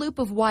small loop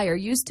of wire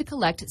used to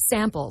collect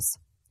samples.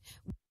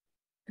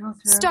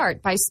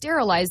 Start by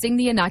sterilizing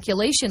the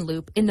inoculation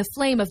loop in the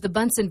flame of the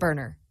Bunsen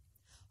burner.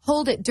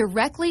 Hold it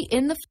directly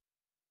in the.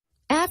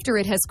 After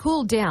it has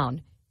cooled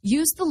down,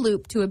 use the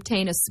loop to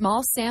obtain a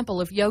small sample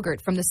of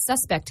yogurt from the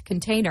suspect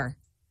container.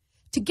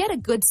 To get a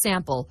good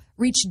sample,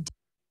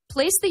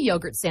 place the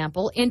yogurt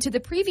sample into the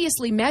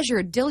previously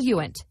measured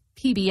diluent,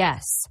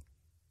 PBS.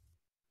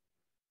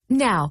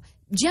 Now,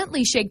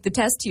 gently shake the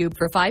test tube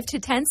for 5 to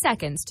 10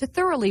 seconds to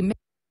thoroughly mix.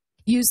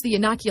 Use the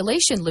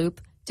inoculation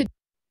loop to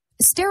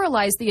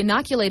sterilize the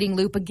inoculating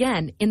loop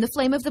again in the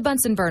flame of the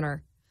Bunsen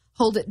burner.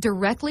 Hold it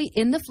directly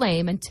in the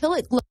flame until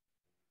it glows.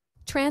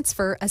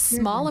 Transfer a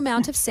small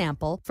amount of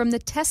sample from the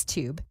test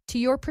tube to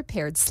your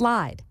prepared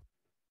slide.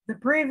 The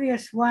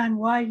previous one,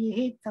 why you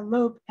heat the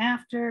loop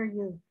after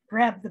you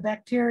grab the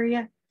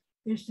bacteria,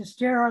 is to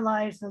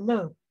sterilize the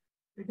loop.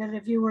 Because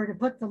if you were to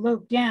put the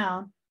loop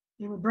down,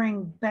 it would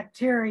bring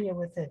bacteria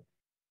with it,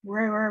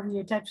 wherever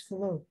you touch the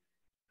loop.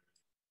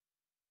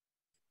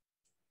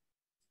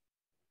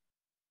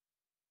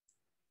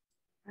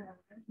 It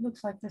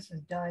looks like this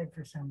has died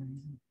for some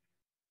reason.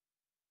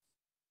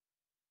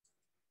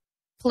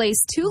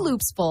 Place 2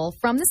 loops full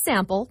from the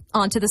sample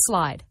onto the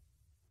slide.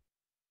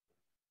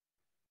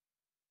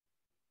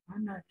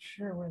 I'm not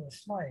sure where the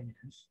slide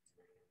is.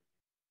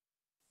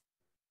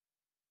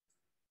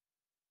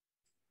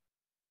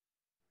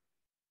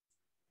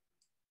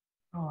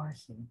 Oh, I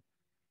see.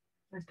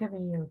 It's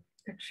giving you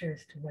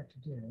pictures to what to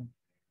do.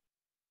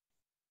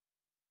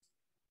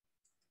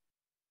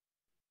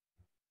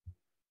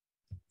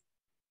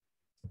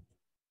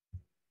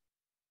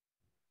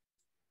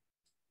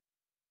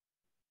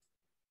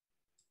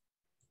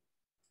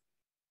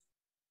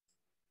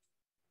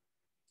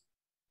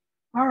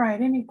 All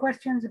right, any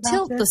questions about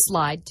Tilt this? the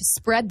slide to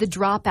spread the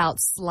drop out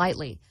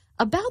slightly,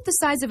 about the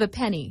size of a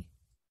penny.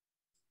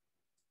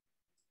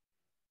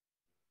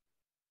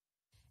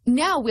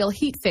 Now we'll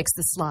heat fix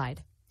the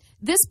slide.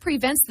 This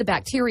prevents the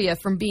bacteria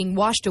from being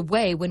washed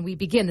away when we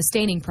begin the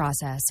staining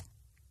process.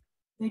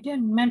 They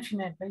didn't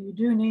mention it, but you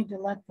do need to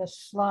let the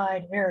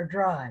slide air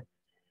dry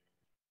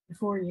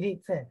before you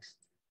heat fix.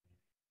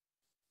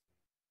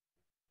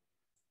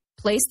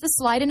 Place the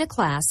slide in a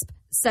clasp,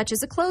 such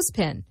as a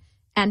clothespin,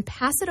 and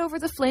pass it over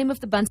the flame of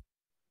the Bunsen.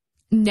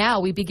 Now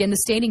we begin the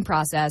staining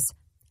process.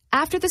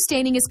 After the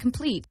staining is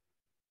complete,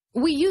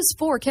 we use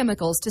 4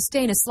 chemicals to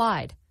stain a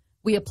slide.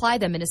 We apply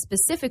them in a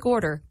specific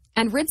order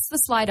and rinse the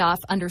slide off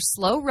under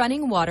slow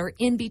running water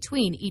in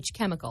between each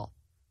chemical.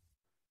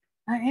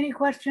 Any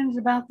questions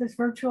about this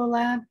virtual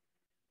lab?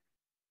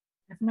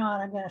 If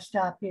not, I'm going to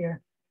stop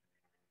here.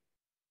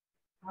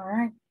 All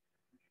right,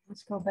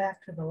 let's go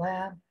back to the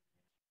lab.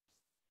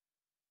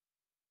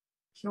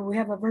 So we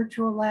have a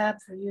virtual lab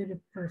for you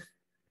to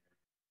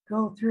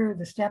go through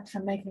the steps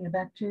of making a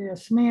bacterial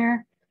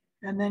smear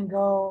and then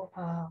go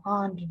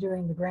on to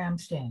doing the gram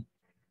stain.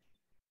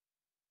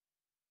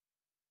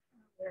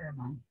 Where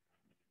am I?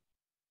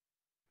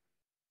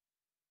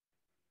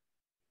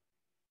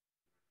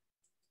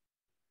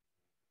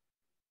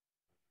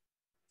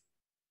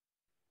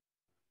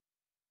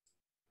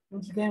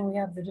 Once again, we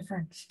have the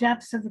different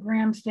steps of the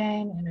gram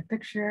stain in a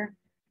picture.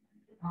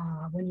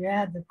 When you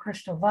add the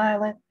crystal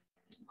violet,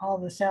 all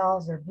the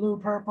cells are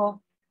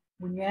blue-purple.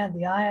 When you add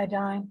the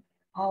iodine,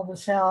 all the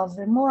cells,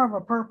 they're more of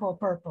a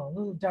purple-purple, a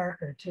little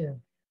darker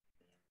too.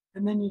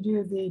 And then you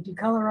do the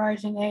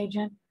decolorizing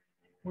agent,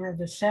 where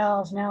the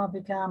cells now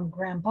become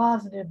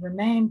gram-positive,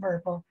 remain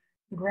purple,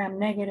 the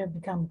gram-negative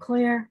become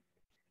clear.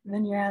 And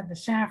then you add the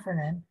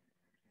safranin,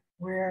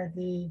 where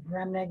the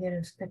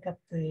gram-negatives pick up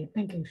the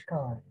pinkish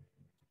color.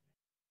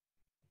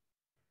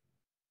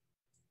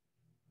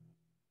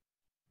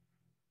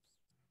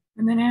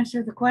 And then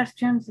answer the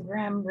questions. The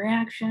gram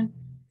reaction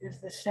is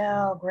the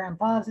cell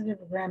gram-positive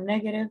or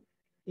gram-negative,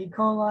 E.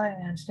 coli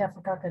and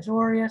Staphylococcus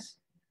aureus.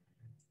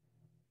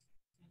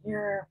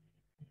 Here,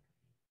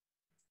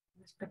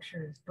 this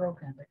picture is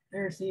broken, but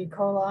there's the E.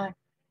 coli,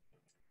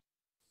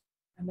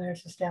 and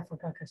there's the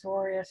Staphylococcus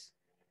aureus.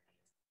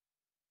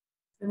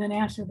 And then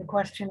answer the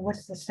question,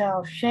 what's the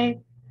cell shape,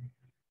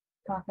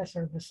 coccus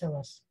or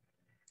bacillus?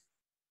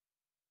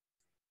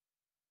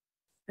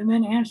 And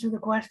then answer the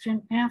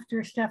question,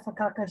 after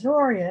Staphylococcus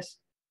aureus,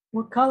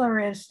 what color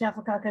is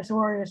Staphylococcus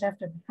aureus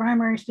after the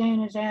primary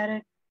stain is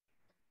added?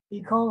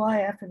 E.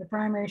 coli after the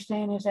primary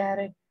stain is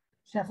added,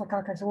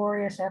 Staphylococcus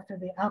aureus after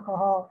the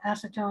alcohol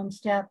acetone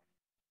step,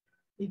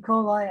 E.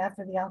 coli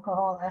after the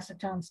alcohol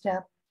acetone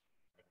step,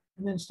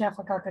 and then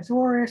Staphylococcus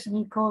aureus and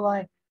E.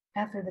 coli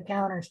after the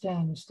counter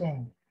stain is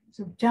stained.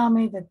 So tell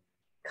me the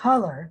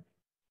color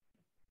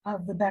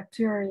of the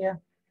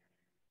bacteria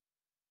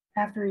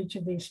after each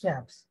of these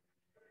steps.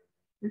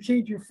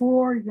 Procedure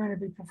 4, you're going to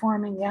be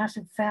performing the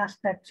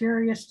acid-fast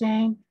bacteria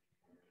stain.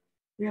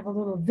 We have a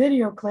little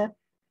video clip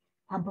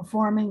on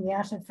performing the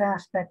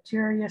acid-fast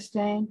bacteria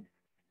stain.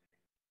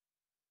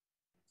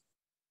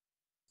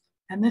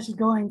 And this is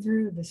going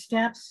through the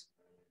steps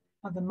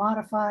of the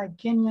modified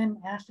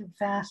Kenyon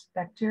acid-fast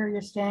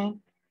bacteria stain.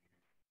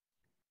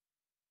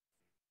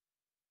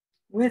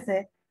 With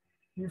it,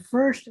 you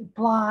first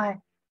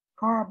apply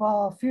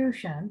Carbol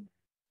fuchsin,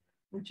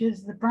 which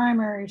is the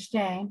primary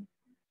stain,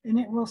 and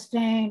it will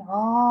stain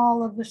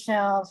all of the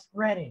cells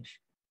reddish.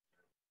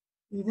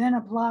 You then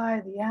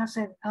apply the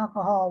acid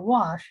alcohol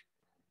wash,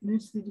 and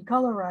it's the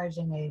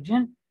decolorizing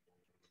agent,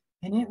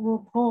 and it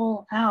will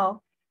pull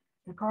out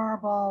the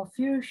Carbol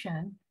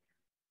fuchsin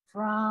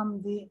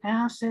from the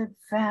acid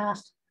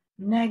fast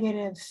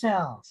negative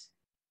cells.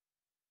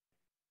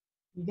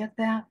 You get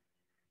that?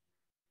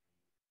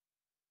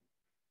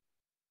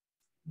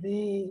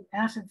 The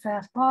acid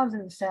fast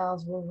positive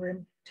cells will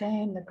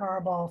retain the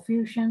Carbol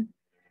fuchsin,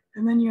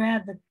 and then you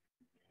add the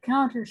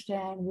counter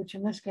stain, which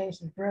in this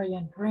case is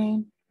brilliant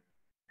green,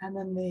 and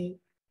then the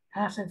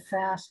acid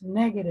fast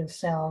negative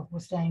cell will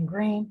stain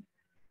green.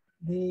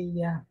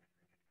 The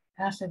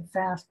acid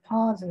fast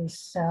positive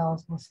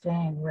cells will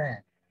stain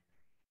red.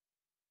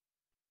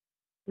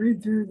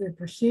 Read through the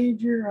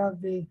procedure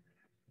of the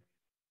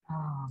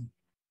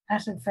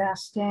acid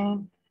fast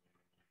stain.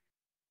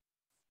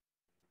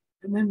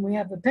 And then we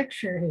have the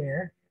picture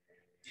here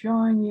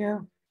showing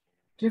you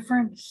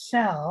different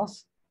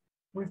cells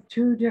with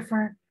 2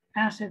 different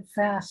acid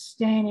fast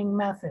staining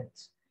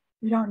methods.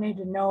 You don't need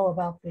to know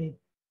about the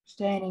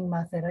staining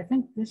method. I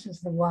think this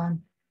is the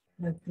one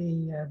that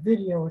the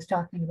video was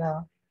talking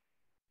about.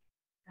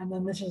 And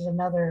then this is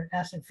another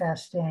acid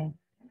fast stain.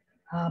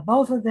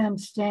 Both of them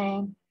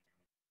stain,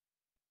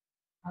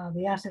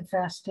 the acid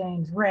fast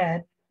stains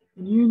red,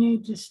 and you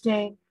need to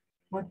state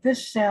what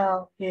this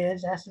cell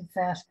is, acid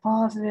fast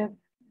positive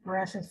or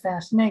acid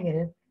fast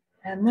negative,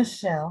 and this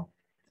cell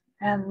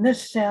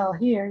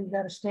here, you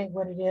got to state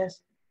what it is,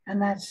 and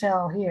that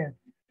cell here.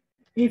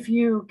 If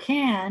you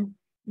can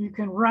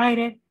write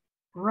it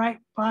right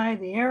by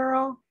the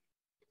arrow.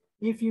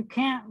 If you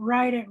can't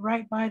write it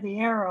right by the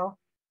arrow,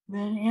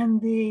 then in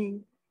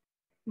the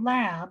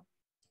lab,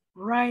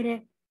 write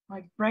it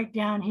like right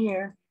down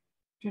here,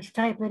 just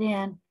type it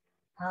in,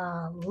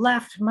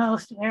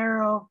 leftmost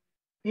arrow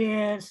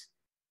is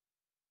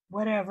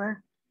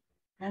whatever,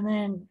 and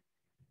then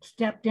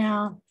step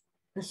down.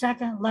 The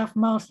second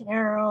leftmost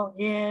arrow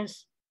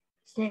is,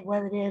 state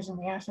what it is in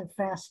the acid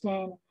fast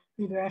stain,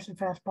 either acid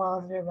fast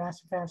positive or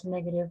acid fast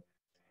negative.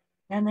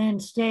 and then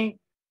state,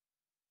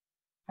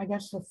 I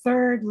guess, the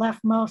third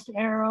leftmost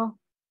arrow.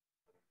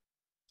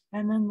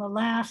 And then the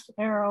last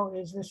arrow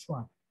is this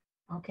one,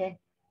 okay?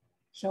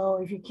 So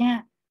if you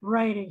can't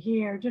write it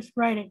here, just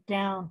write it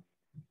down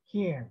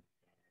here.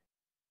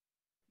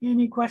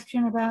 Any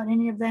question about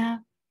any of that?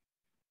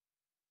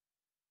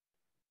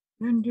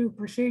 Then do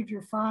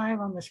procedure 5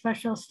 on the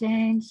special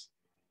stains.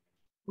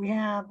 We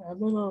have a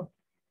little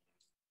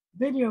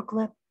video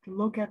clip to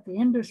look at the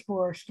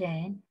endospore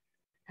stain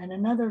and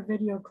another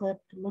video clip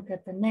to look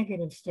at the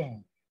negative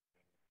stain.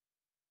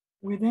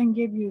 We then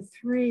give you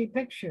 3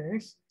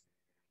 pictures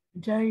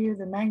and tell you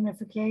the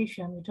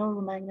magnification, the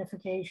total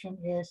magnification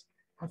is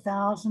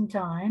 1,000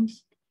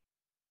 times.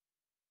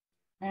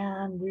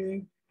 And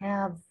we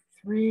have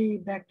 3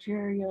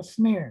 bacterial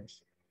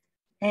smears,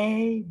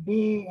 A,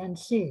 B, and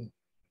C.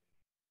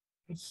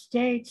 It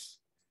states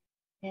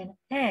in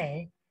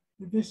A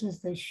that this is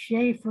the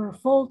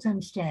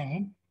Schaefer-Fulton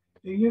stain.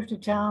 You have to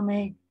tell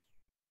me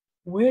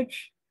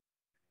which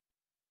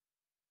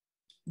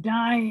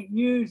dye it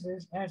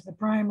uses as the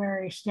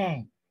primary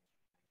stain.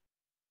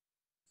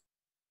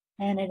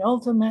 And it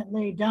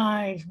ultimately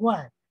dyes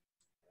what?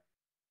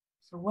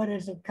 So what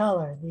is the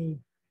color, the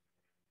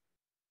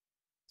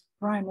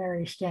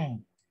primary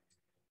stain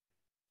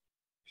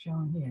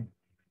shown here?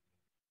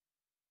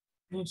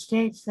 And it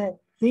states that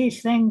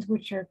these things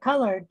which are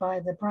colored by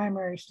the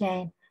primary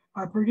stain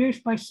are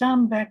produced by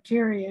some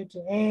bacteria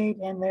to aid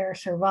in their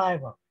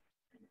survival.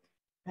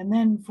 And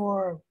then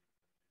for,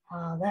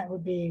 that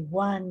would be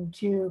 1,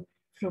 2,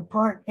 so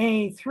part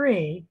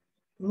A3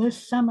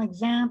 lists some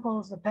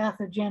examples of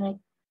pathogenic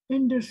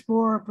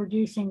endospore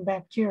producing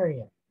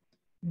bacteria.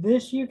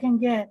 This you can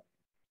get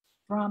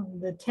from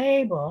the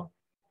table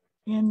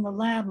in the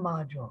lab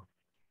module.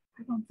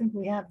 I don't think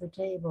we have the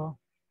table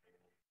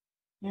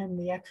in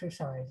the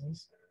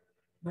exercises,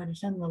 but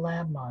it's in the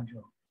lab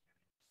module.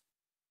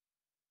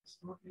 So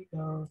let me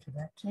go to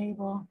that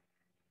table,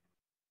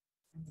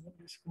 and the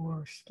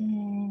endospore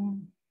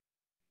stain.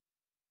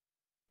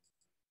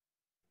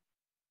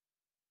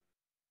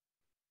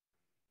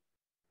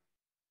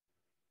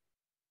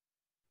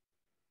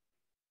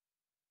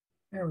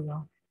 There we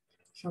go.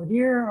 So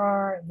here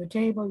are the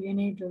table you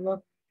need to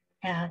look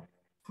at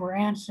for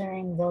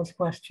answering those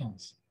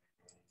questions,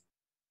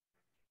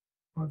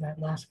 or that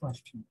last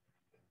question.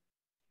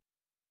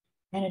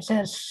 And it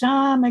says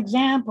some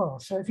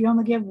examples. So if you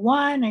only give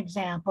one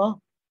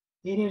example,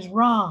 it is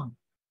wrong.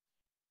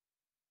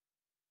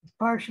 It's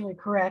partially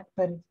correct,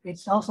 but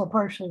it's also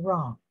partially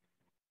wrong.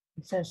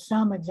 It says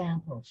some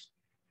examples.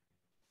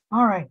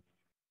 All right,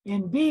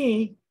 in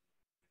B,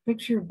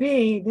 picture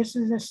B, this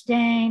is a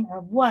stain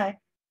of what?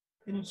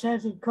 And it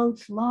says it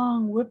coats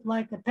long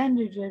whip-like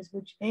appendages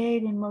which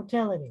aid in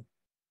motility.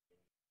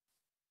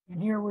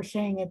 And here we're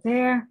seeing it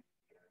there.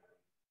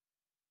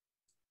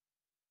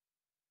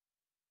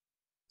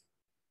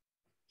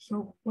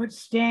 So what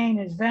stain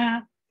is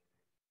that?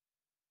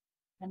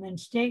 And then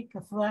state the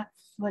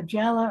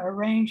flagella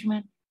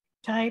arrangement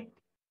type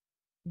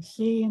you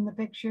see in the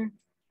picture.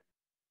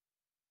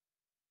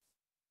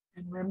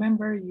 And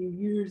remember, you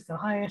use the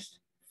highest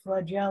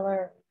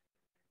flagellar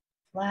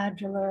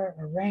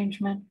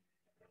arrangement.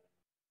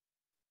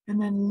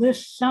 And then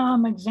list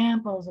some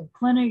examples of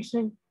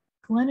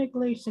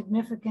clinically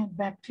significant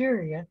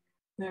bacteria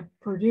that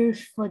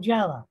produce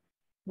flagella.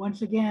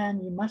 Once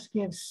again, you must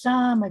give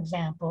some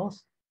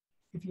examples.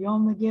 If you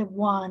only give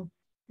one,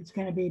 it's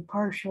going to be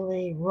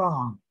partially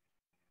wrong,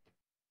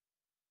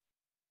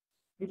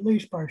 at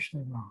least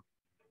partially wrong.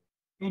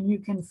 And you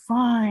can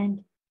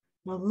find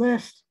the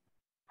list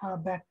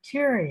of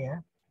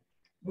bacteria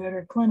that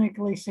are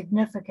clinically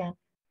significant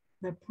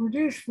that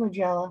produce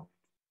flagella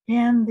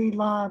in the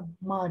lab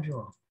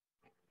module.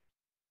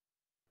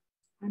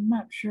 I'm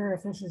not sure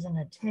if this is in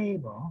a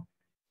table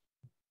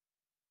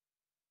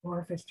or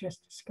if it's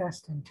just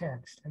discussed in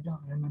text. I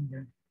don't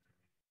remember.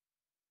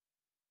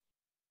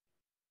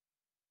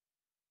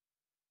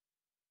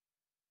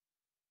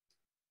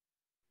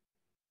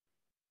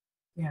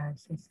 Yeah,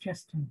 it's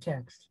just in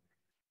text.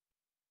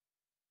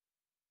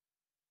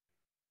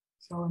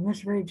 So in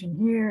this region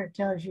here, it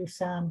tells you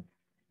some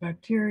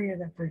bacteria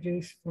that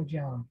produce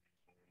flagella.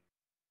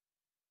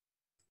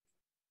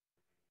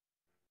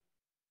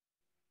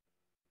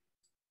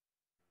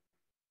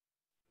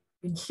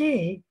 In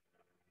C,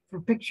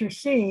 for picture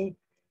C,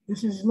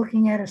 this is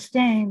looking at a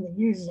stain that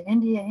uses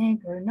India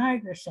ink or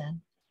nigrosin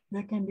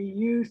that can be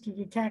used to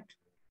detect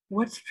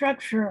what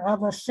structure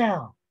of a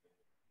cell.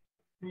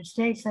 And it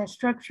states that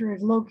structure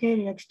is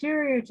located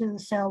exterior to the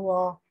cell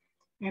wall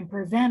and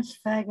prevents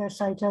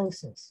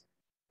phagocytosis.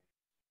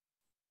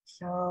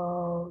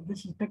 So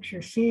this is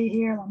picture C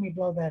here. Let me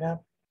blow that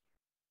up.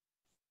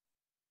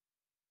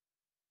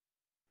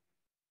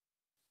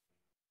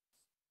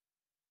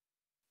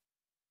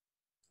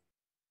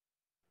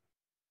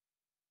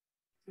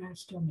 That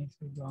still needs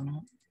to be blown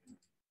up.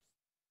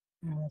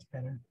 No, that's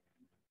better.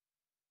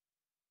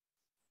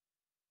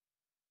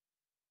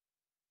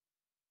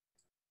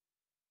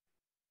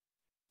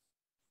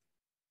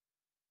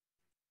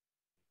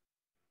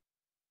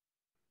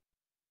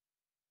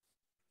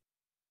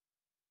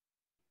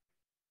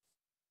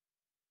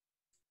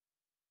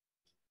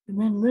 and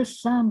then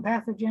list some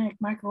pathogenic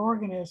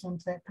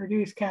microorganisms that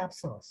produce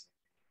capsules.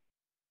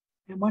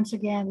 And once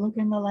again, look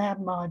in the lab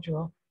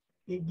module,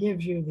 it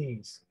gives you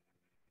these.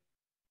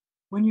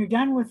 When you're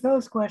done with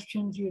those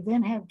questions, you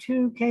then have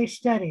 2 case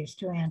studies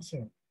to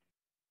answer.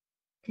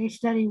 Case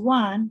study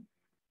 1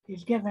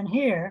 is given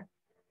here,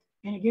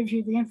 and it gives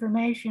you the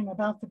information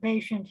about the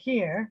patient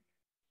here.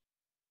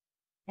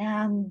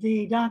 And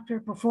the doctor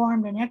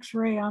performed an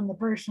X-ray on the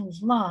person's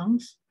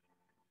lungs.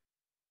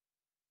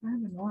 I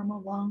have a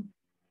normal lung.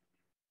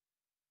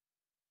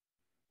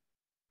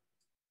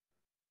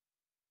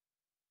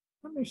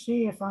 Let me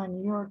see if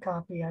on your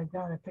copy I've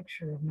got a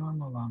picture of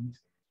normal lungs.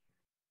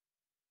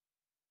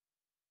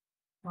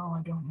 Oh,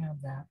 I don't have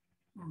that.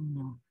 Oh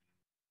no,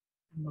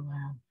 in the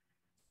lab.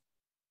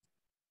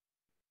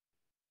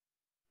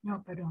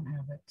 Nope, I don't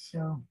have it.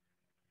 So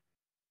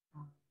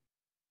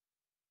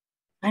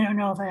I don't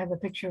know if I have a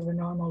picture of a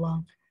normal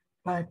lung,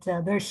 but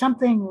there's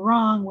something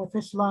wrong with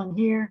this lung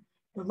here.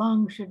 The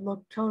lung should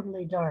look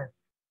totally dark.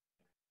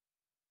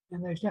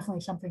 And there's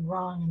definitely something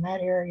wrong in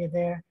that area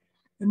there.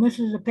 And this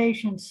is a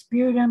patient's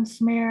sputum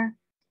smear.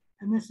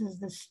 And this is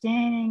the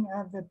staining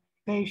of the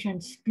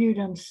patient's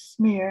sputum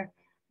smear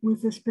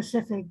with a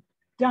specific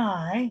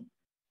dye.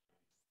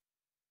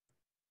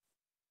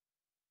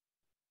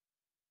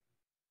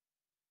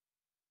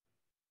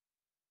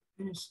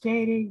 And it's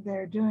stating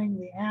they're doing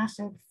the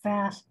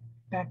acid-fast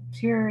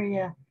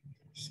bacteria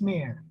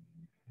smear.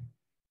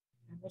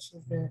 And this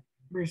is the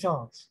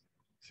results.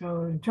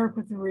 So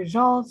interpret the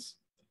results,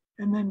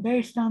 and then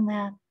based on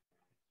that,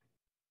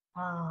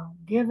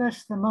 give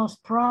us the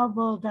most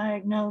probable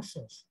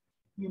diagnosis.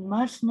 You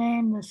must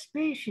name the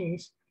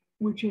species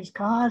which is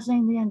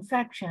causing the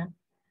infection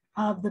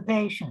of the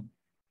patient.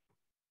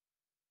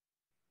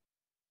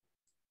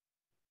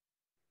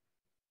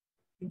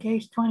 In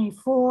case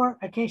 24,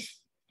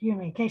 case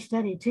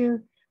study 2,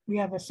 we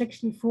have a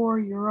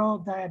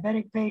 64-year-old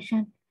diabetic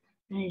patient,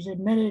 and he's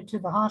admitted to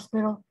the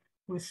hospital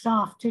with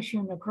soft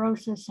tissue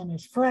necrosis in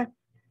his foot.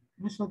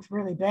 This looks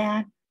really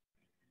bad.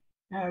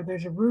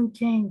 There's a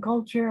routine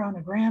culture on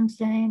a gram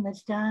stain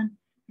that's done,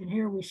 and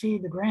here we see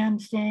the gram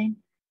stain.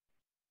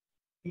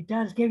 It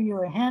does give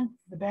you a hint.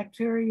 The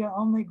bacteria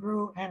only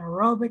grew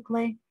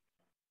anaerobically.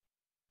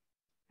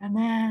 And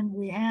then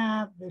we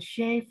have the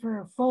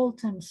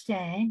Schaefer-Fulton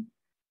stain.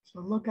 So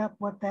look up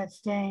what that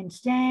stain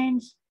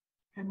stains.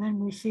 And then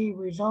we see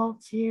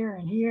results here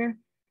and here.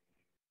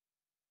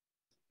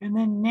 And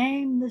then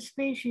name the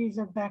species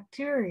of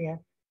bacteria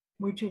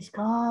which is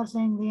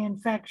causing the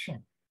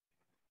infection.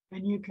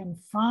 And you can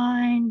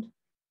find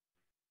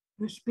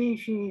the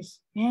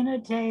species in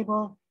a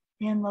table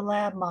in the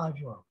lab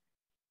module.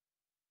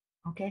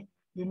 Okay,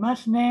 you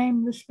must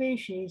name the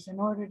species in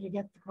order to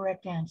get the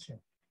correct answer.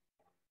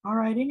 All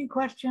right, any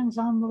questions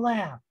on the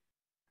lab?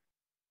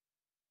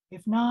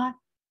 If not,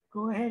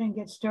 go ahead and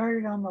get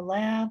started on the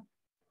lab.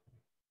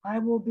 I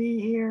will be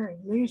here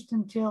at least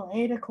until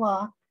 8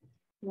 o'clock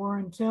or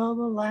until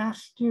the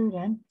last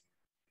student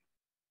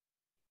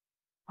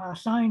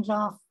signs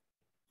off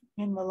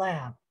in the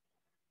lab,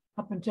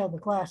 up until the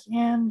class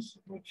ends,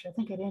 which I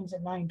think it ends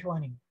at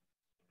 9:20.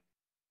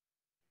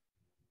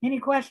 Any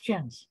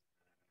questions?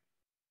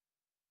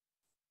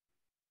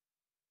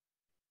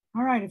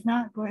 All right, if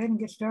not, go ahead and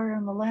get started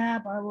on the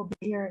lab. I will be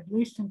here at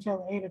least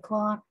until 8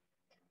 o'clock,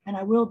 and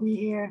I will be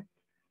here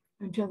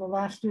until the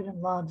last student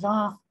logs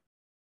off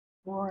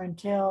or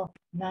until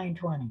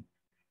 9:20.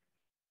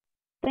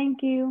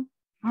 Thank you.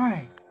 All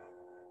right.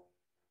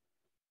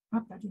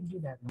 Oh, I didn't do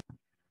that.